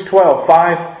 Hebrews 12,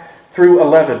 5 through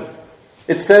 11.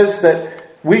 It says that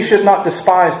we should not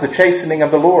despise the chastening of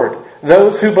the Lord.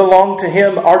 Those who belong to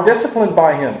Him are disciplined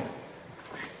by Him.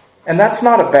 And that's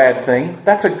not a bad thing.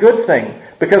 That's a good thing.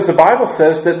 Because the Bible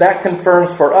says that that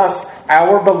confirms for us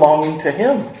our belonging to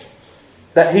Him.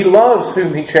 That He loves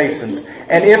whom He chastens.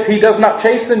 And if He does not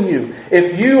chasten you,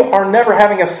 if you are never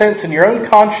having a sense in your own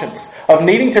conscience of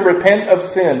needing to repent of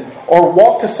sin or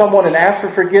walk to someone and ask for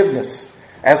forgiveness,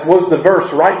 as was the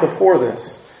verse right before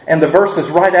this, and the verses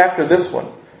right after this one,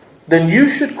 then you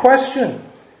should question,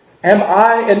 am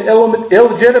I an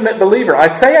illegitimate believer? I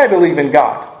say I believe in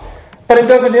God, but it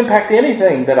doesn't impact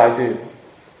anything that I do.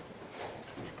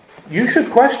 You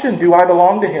should question, do I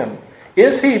belong to Him?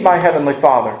 Is He my Heavenly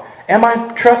Father? Am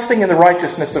I trusting in the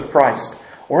righteousness of Christ?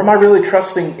 Or am I really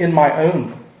trusting in my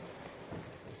own?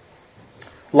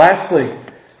 Lastly,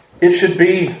 it should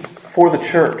be for the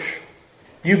church.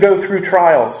 You go through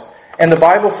trials, and the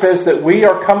Bible says that we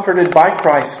are comforted by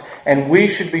Christ, and we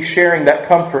should be sharing that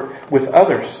comfort with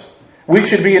others. We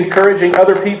should be encouraging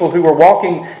other people who are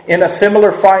walking in a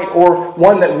similar fight or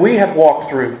one that we have walked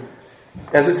through.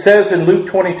 As it says in Luke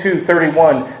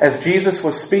 22:31, as Jesus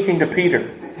was speaking to Peter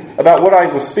about what I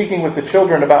was speaking with the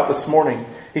children about this morning,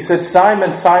 He said,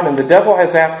 Simon, Simon, the devil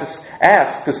has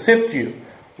asked to sift you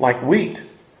like wheat.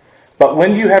 But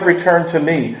when you have returned to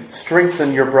me,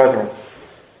 strengthen your brethren.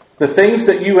 The things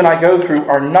that you and I go through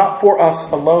are not for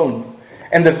us alone.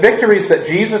 And the victories that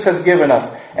Jesus has given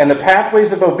us and the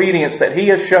pathways of obedience that He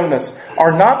has shown us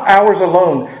are not ours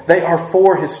alone. They are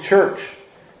for His church.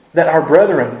 That our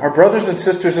brethren, our brothers and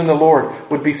sisters in the Lord,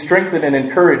 would be strengthened and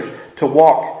encouraged to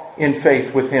walk in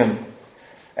faith with Him.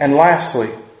 And lastly,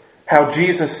 how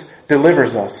Jesus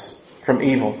delivers us from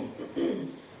evil.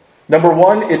 Number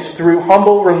one, it's through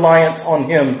humble reliance on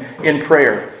Him in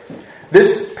prayer.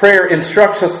 This prayer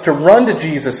instructs us to run to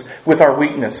Jesus with our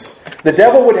weakness. The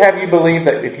devil would have you believe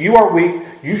that if you are weak,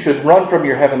 you should run from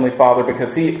your Heavenly Father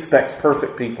because He expects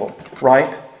perfect people,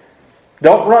 right?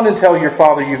 Don't run and tell your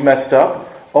Father you've messed up.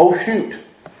 Oh shoot.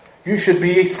 You should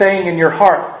be saying in your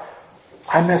heart,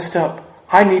 I messed up.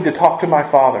 I need to talk to my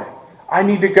Father. I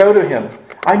need to go to Him.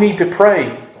 I need to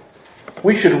pray.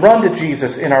 We should run to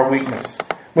Jesus in our weakness.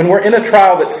 When we're in a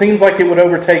trial that seems like it would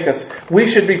overtake us, we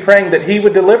should be praying that He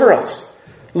would deliver us.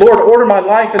 Lord, order my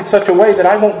life in such a way that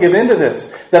I won't give in to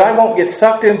this, that I won't get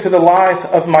sucked into the lies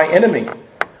of my enemy.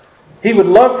 He would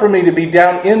love for me to be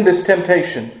down in this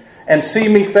temptation and see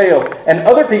me fail, and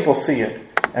other people see it.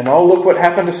 And oh, look what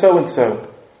happened to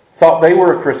so-and-so. Thought they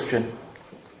were a Christian.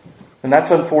 And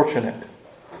that's unfortunate.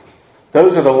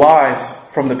 Those are the lies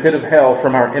from the pit of hell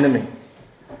from our enemy.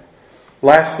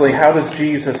 Lastly, how does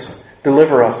Jesus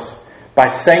deliver us?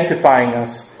 By sanctifying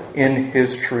us in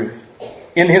His truth.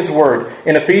 In His Word.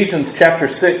 In Ephesians chapter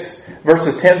 6,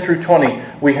 verses 10 through 20,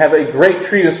 we have a great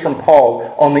treatise from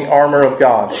Paul on the armor of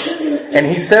God. And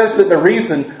he says that the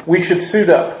reason we should suit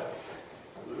up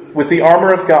with the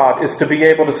armor of God is to be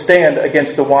able to stand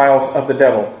against the wiles of the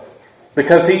devil.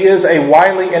 Because he is a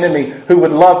wily enemy who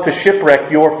would love to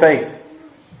shipwreck your faith,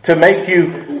 to make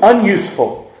you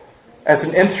unuseful as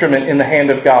an instrument in the hand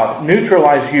of God,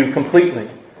 neutralize you completely.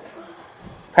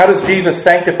 How does Jesus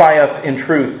sanctify us in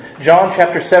truth? John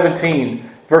chapter 17,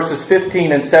 verses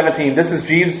 15 and 17. This is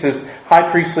Jesus' high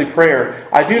priestly prayer.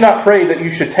 I do not pray that you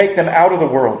should take them out of the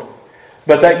world,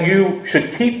 but that you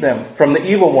should keep them from the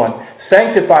evil one.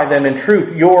 Sanctify them in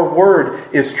truth. Your word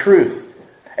is truth.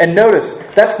 And notice,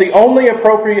 that's the only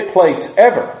appropriate place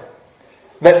ever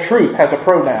that truth has a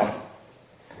pronoun.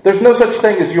 There's no such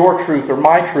thing as your truth or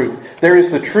my truth. There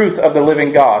is the truth of the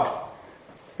living God.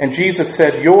 And Jesus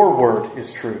said, your word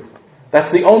is true.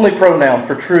 That's the only pronoun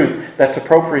for truth that's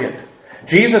appropriate.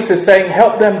 Jesus is saying,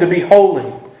 help them to be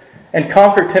holy and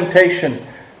conquer temptation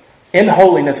in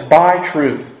holiness by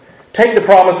truth. Take the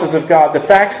promises of God, the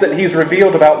facts that He's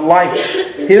revealed about life,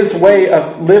 His way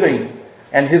of living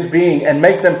and His being, and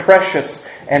make them precious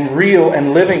and real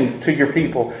and living to your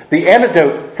people. The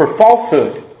antidote for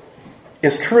falsehood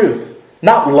is truth.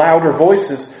 Not louder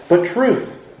voices, but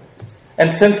truth.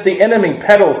 And since the enemy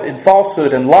peddles in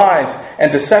falsehood and lies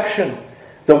and deception,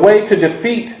 the way to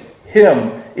defeat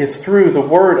him is through the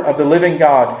word of the living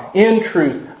God, in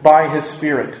truth, by His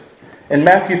Spirit. In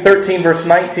Matthew 13, verse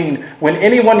 19, when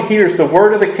anyone hears the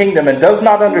word of the kingdom and does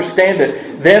not understand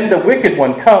it, then the wicked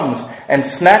one comes and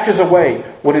snatches away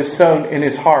what is sown in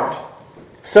his heart.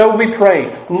 So we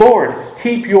pray, Lord,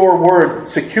 keep your word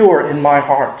secure in my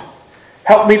heart.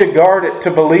 Help me to guard it,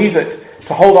 to believe it,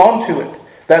 to hold on to it,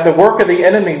 that the work of the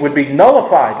enemy would be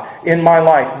nullified in my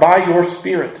life by your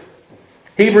Spirit.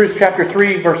 Hebrews chapter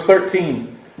 3, verse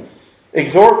 13.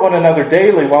 Exhort one another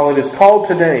daily while it is called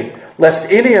today,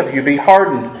 lest any of you be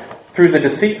hardened through the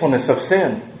deceitfulness of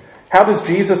sin. How does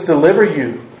Jesus deliver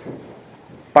you?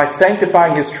 By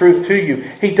sanctifying His truth to you.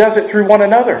 He does it through one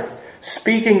another,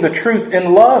 speaking the truth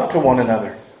in love to one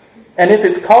another. And if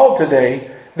it's called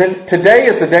today, then today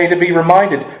is the day to be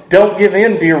reminded, don't give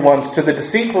in, dear ones, to the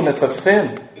deceitfulness of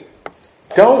sin.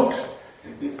 Don't.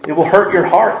 It will hurt your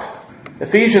heart.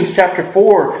 Ephesians chapter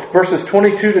 4, verses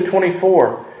 22 to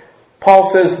 24.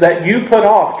 Paul says that you put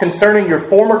off concerning your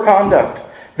former conduct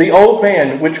the old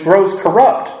man which grows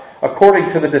corrupt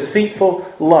according to the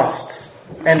deceitful lusts.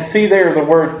 And see there the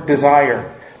word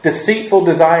desire. Deceitful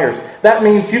desires. That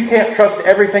means you can't trust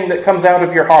everything that comes out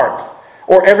of your heart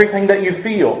or everything that you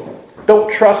feel.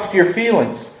 Don't trust your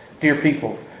feelings, dear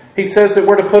people. He says that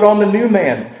we're to put on the new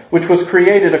man, which was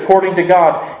created according to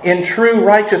God in true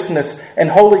righteousness and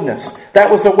holiness.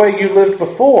 That was the way you lived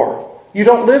before. You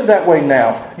don't live that way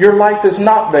now. Your life is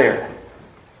not there.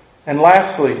 And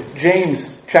lastly,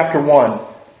 James chapter 1.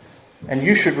 And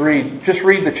you should just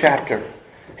read the chapter.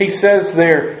 He says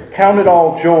there, count it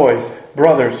all joy,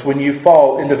 brothers, when you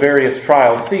fall into various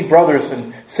trials. See, brothers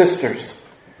and sisters,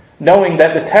 knowing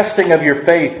that the testing of your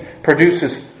faith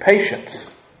produces patience.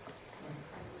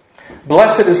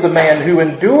 Blessed is the man who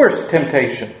endures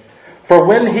temptation, for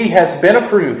when he has been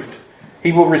approved,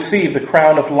 he will receive the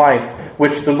crown of life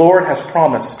which the Lord has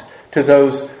promised to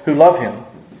those who love Him.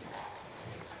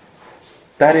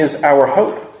 That is our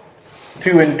hope,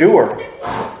 to endure,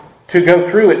 to go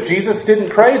through it. Jesus didn't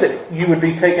pray that you would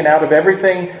be taken out of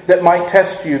everything that might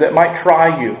test you, that might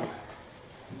try you.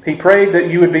 He prayed that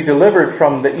you would be delivered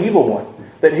from the evil one,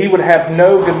 that He would have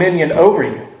no dominion over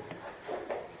you.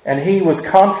 And He was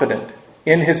confident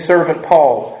in His servant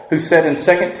Paul, who said in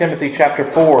 2 Timothy chapter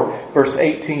 4, verse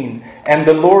 18, and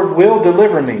the Lord will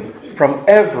deliver me from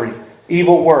every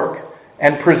evil work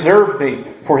and preserve me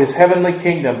for His heavenly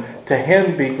kingdom. To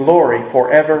Him be glory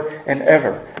forever and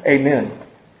ever. Amen.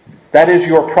 That is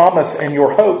your promise and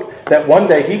your hope, that one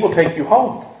day He will take you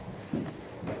home.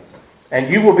 And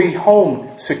you will be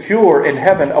home secure in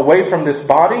heaven, away from this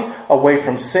body, away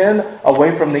from sin,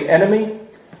 away from the enemy,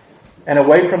 and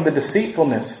away from the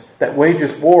deceitfulness that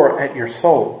wages war at your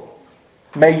soul.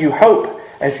 May you hope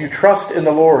as you trust in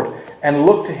the Lord and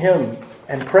look to Him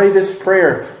and pray this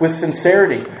prayer with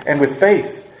sincerity and with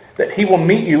faith, that He will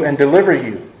meet you and deliver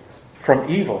you from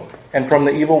evil and from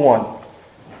the evil one.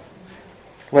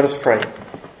 Let us pray.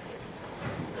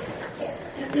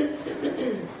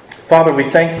 Father, we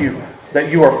thank You that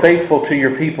You are faithful to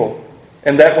Your people,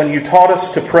 and that when You taught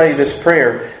us to pray this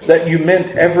prayer, that You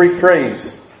meant every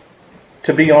phrase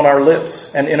to be on our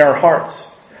lips and in our hearts.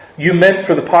 You meant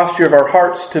for the posture of our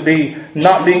hearts to be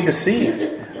not being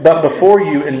deceived, but before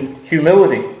You in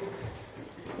humility,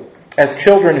 as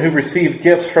children who receive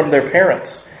gifts from their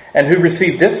parents and who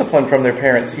receive discipline from their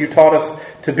parents. You taught us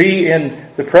to be in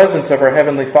the presence of our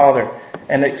Heavenly Father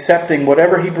and accepting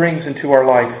whatever He brings into our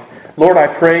life. Lord, I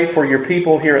pray for Your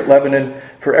people here at Lebanon,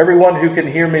 for everyone who can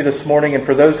hear me this morning and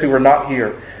for those who are not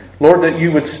here. Lord, that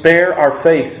You would spare our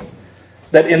faith,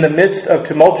 that in the midst of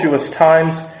tumultuous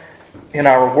times in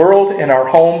our world, in our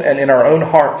home, and in our own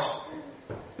hearts,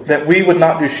 that we would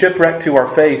not do shipwreck to our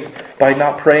faith by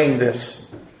not praying this.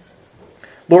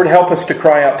 Lord, help us to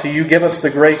cry out to You. Give us the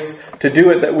grace to do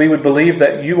it, that we would believe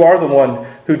that You are the one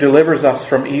who delivers us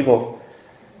from evil.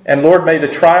 And Lord, may the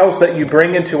trials that You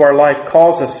bring into our life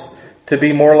cause us to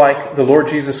be more like the Lord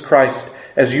Jesus Christ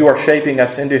as You are shaping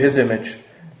us into His image.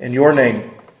 In Your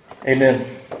name,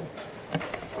 amen.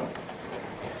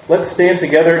 Let's stand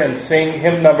together and sing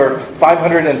hymn number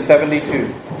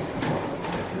 572.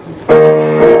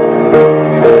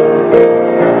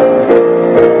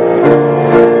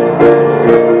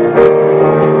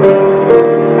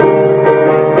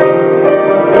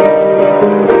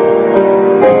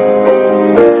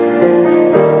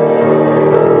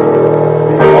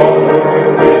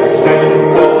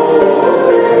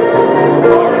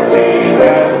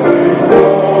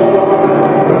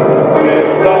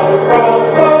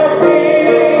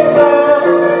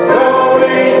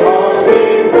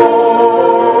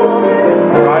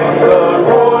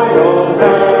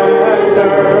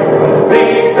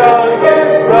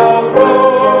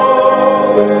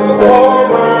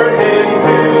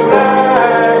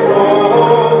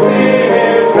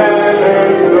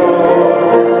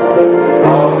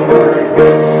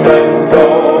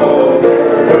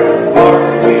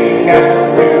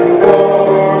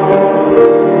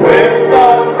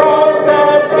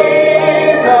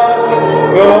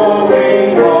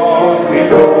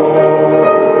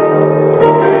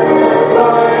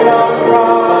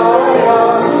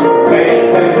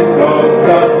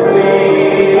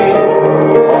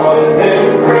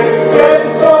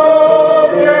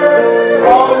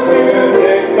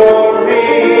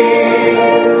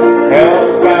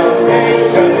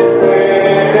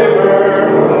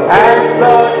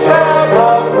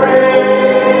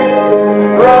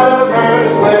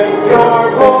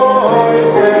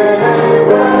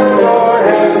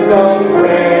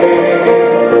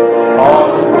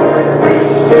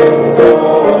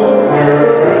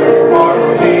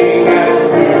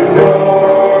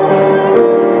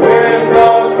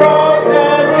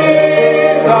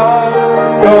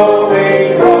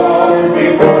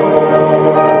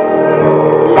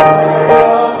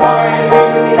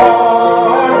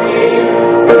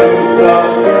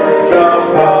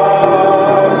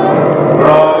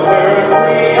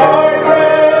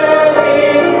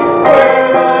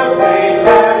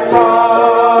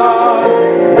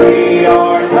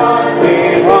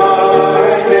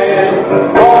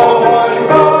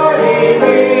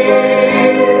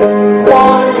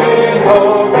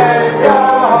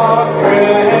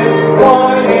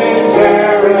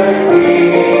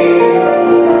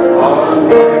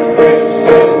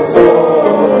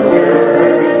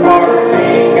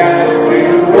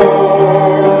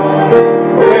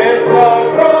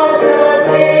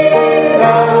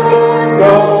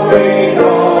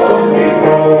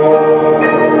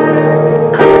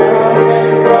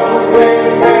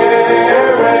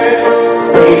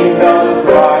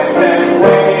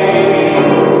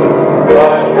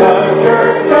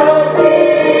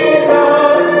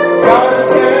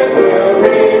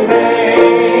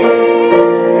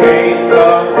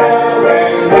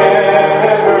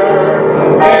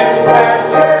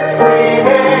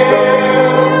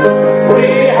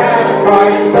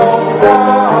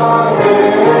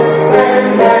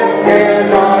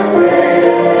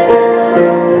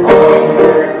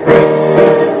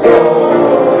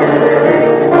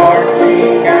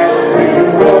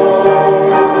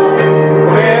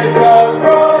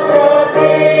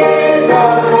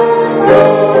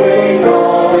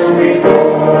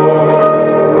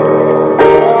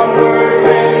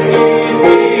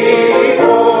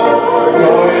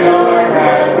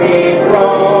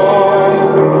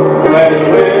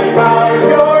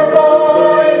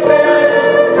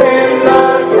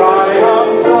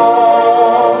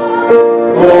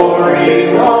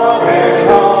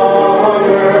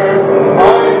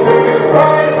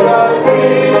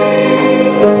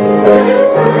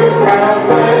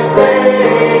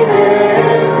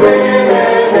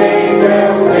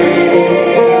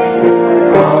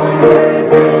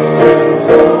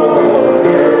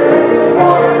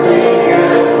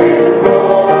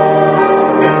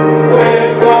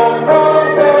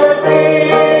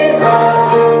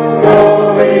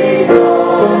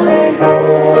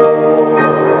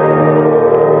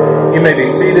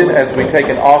 as we take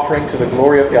an offering to the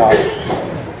glory of God.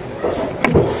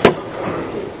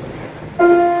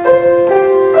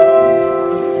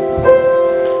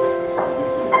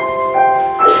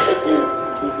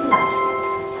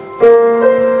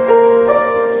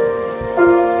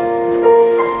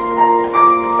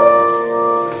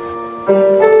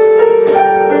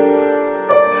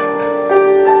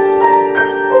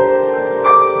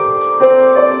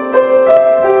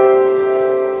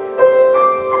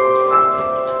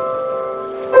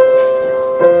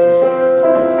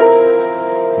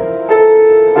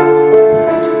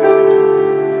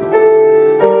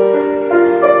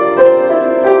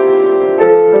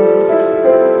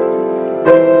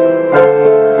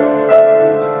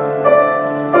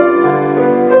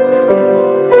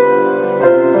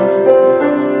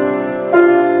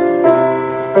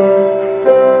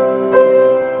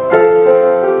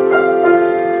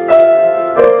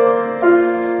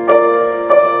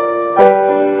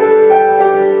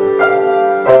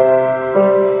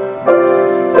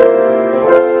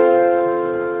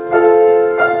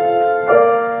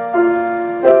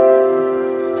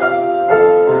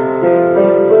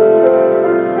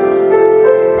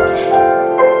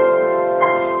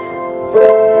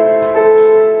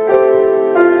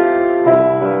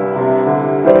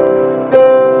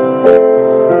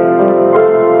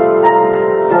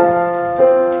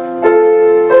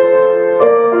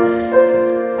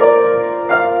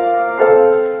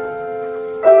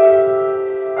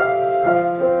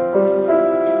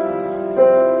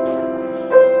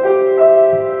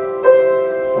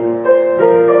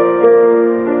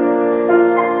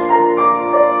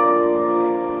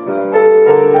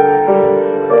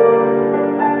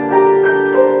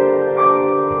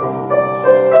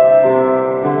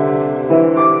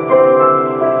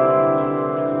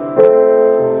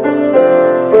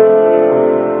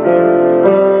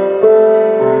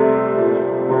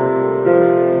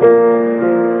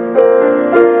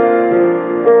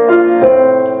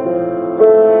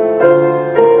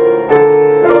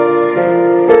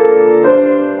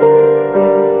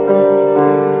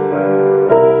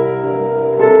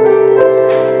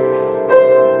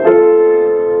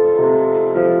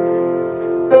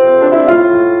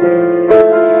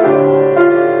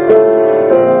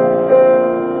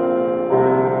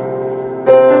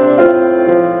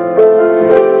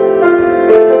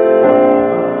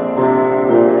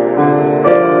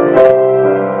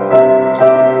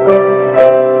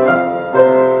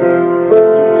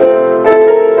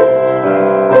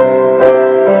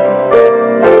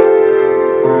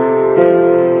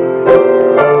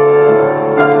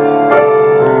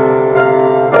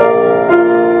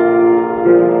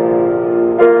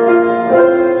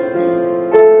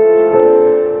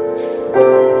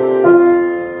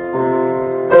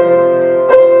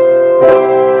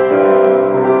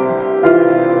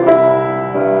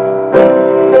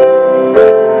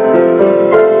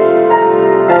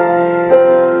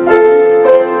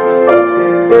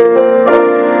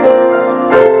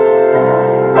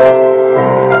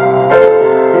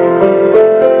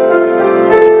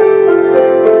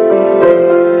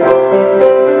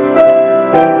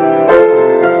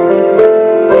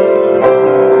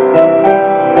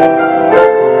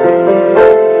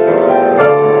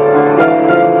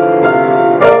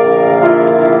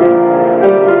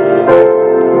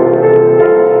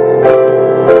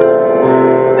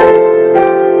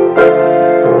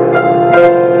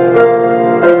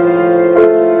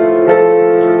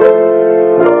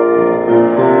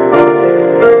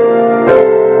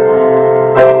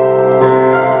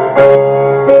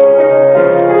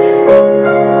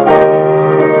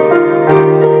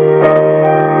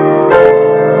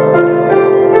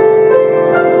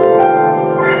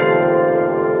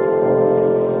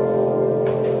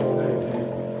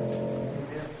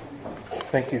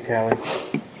 Thank you, Callie.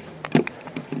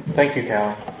 Thank you,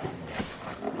 Callie.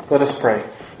 Let us pray.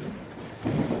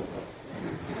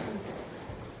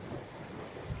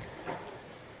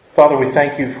 Father, we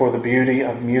thank you for the beauty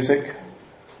of music,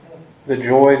 the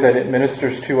joy that it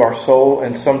ministers to our soul,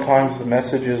 and sometimes the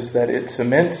messages that it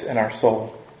cements in our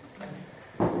soul.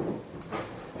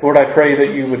 Lord, I pray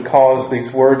that you would cause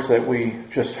these words that we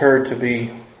just heard to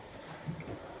be,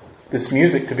 this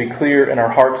music to be clear in our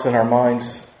hearts and our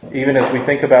minds, even as we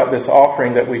think about this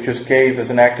offering that we just gave as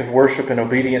an act of worship and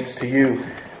obedience to you,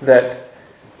 that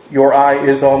your eye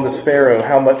is on the sparrow.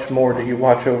 How much more do you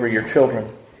watch over your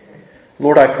children?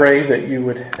 Lord, I pray that you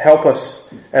would help us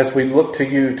as we look to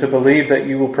you to believe that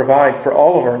you will provide for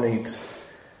all of our needs,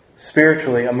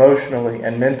 spiritually, emotionally,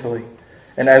 and mentally.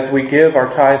 And as we give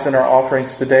our tithes and our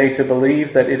offerings today, to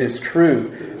believe that it is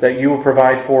true that you will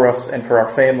provide for us and for our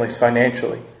families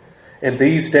financially. In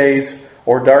these days,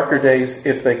 or darker days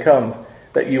if they come,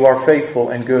 that you are faithful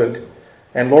and good.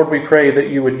 And Lord, we pray that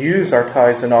you would use our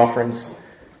tithes and offerings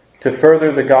to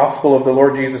further the gospel of the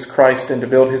Lord Jesus Christ and to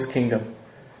build his kingdom.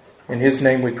 In his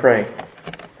name we pray.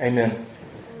 Amen.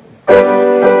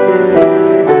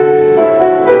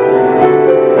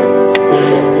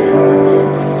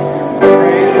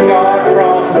 Praise God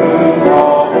from whom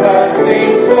all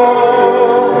blessings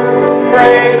flow.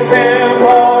 Praise him,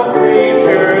 all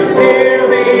creatures here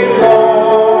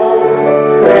below.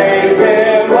 Praise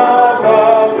him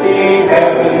above the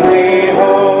heavenly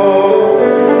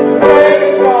hosts.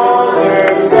 Praise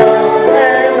Father, Son,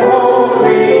 and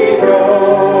Holy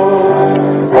Ghost.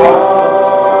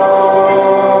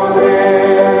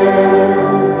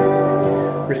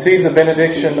 Amen. Receive the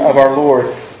benediction of our Lord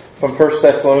from 1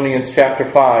 Thessalonians chapter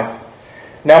 5.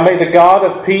 Now may the God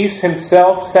of peace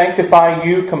himself sanctify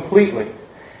you completely,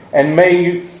 and may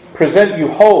you present you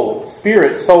whole,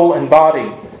 spirit, soul, and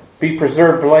body, be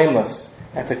preserved blameless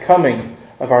at the coming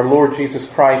of our Lord Jesus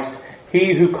Christ.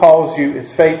 He who calls you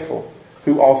is faithful,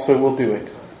 who also will do it.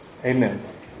 Amen.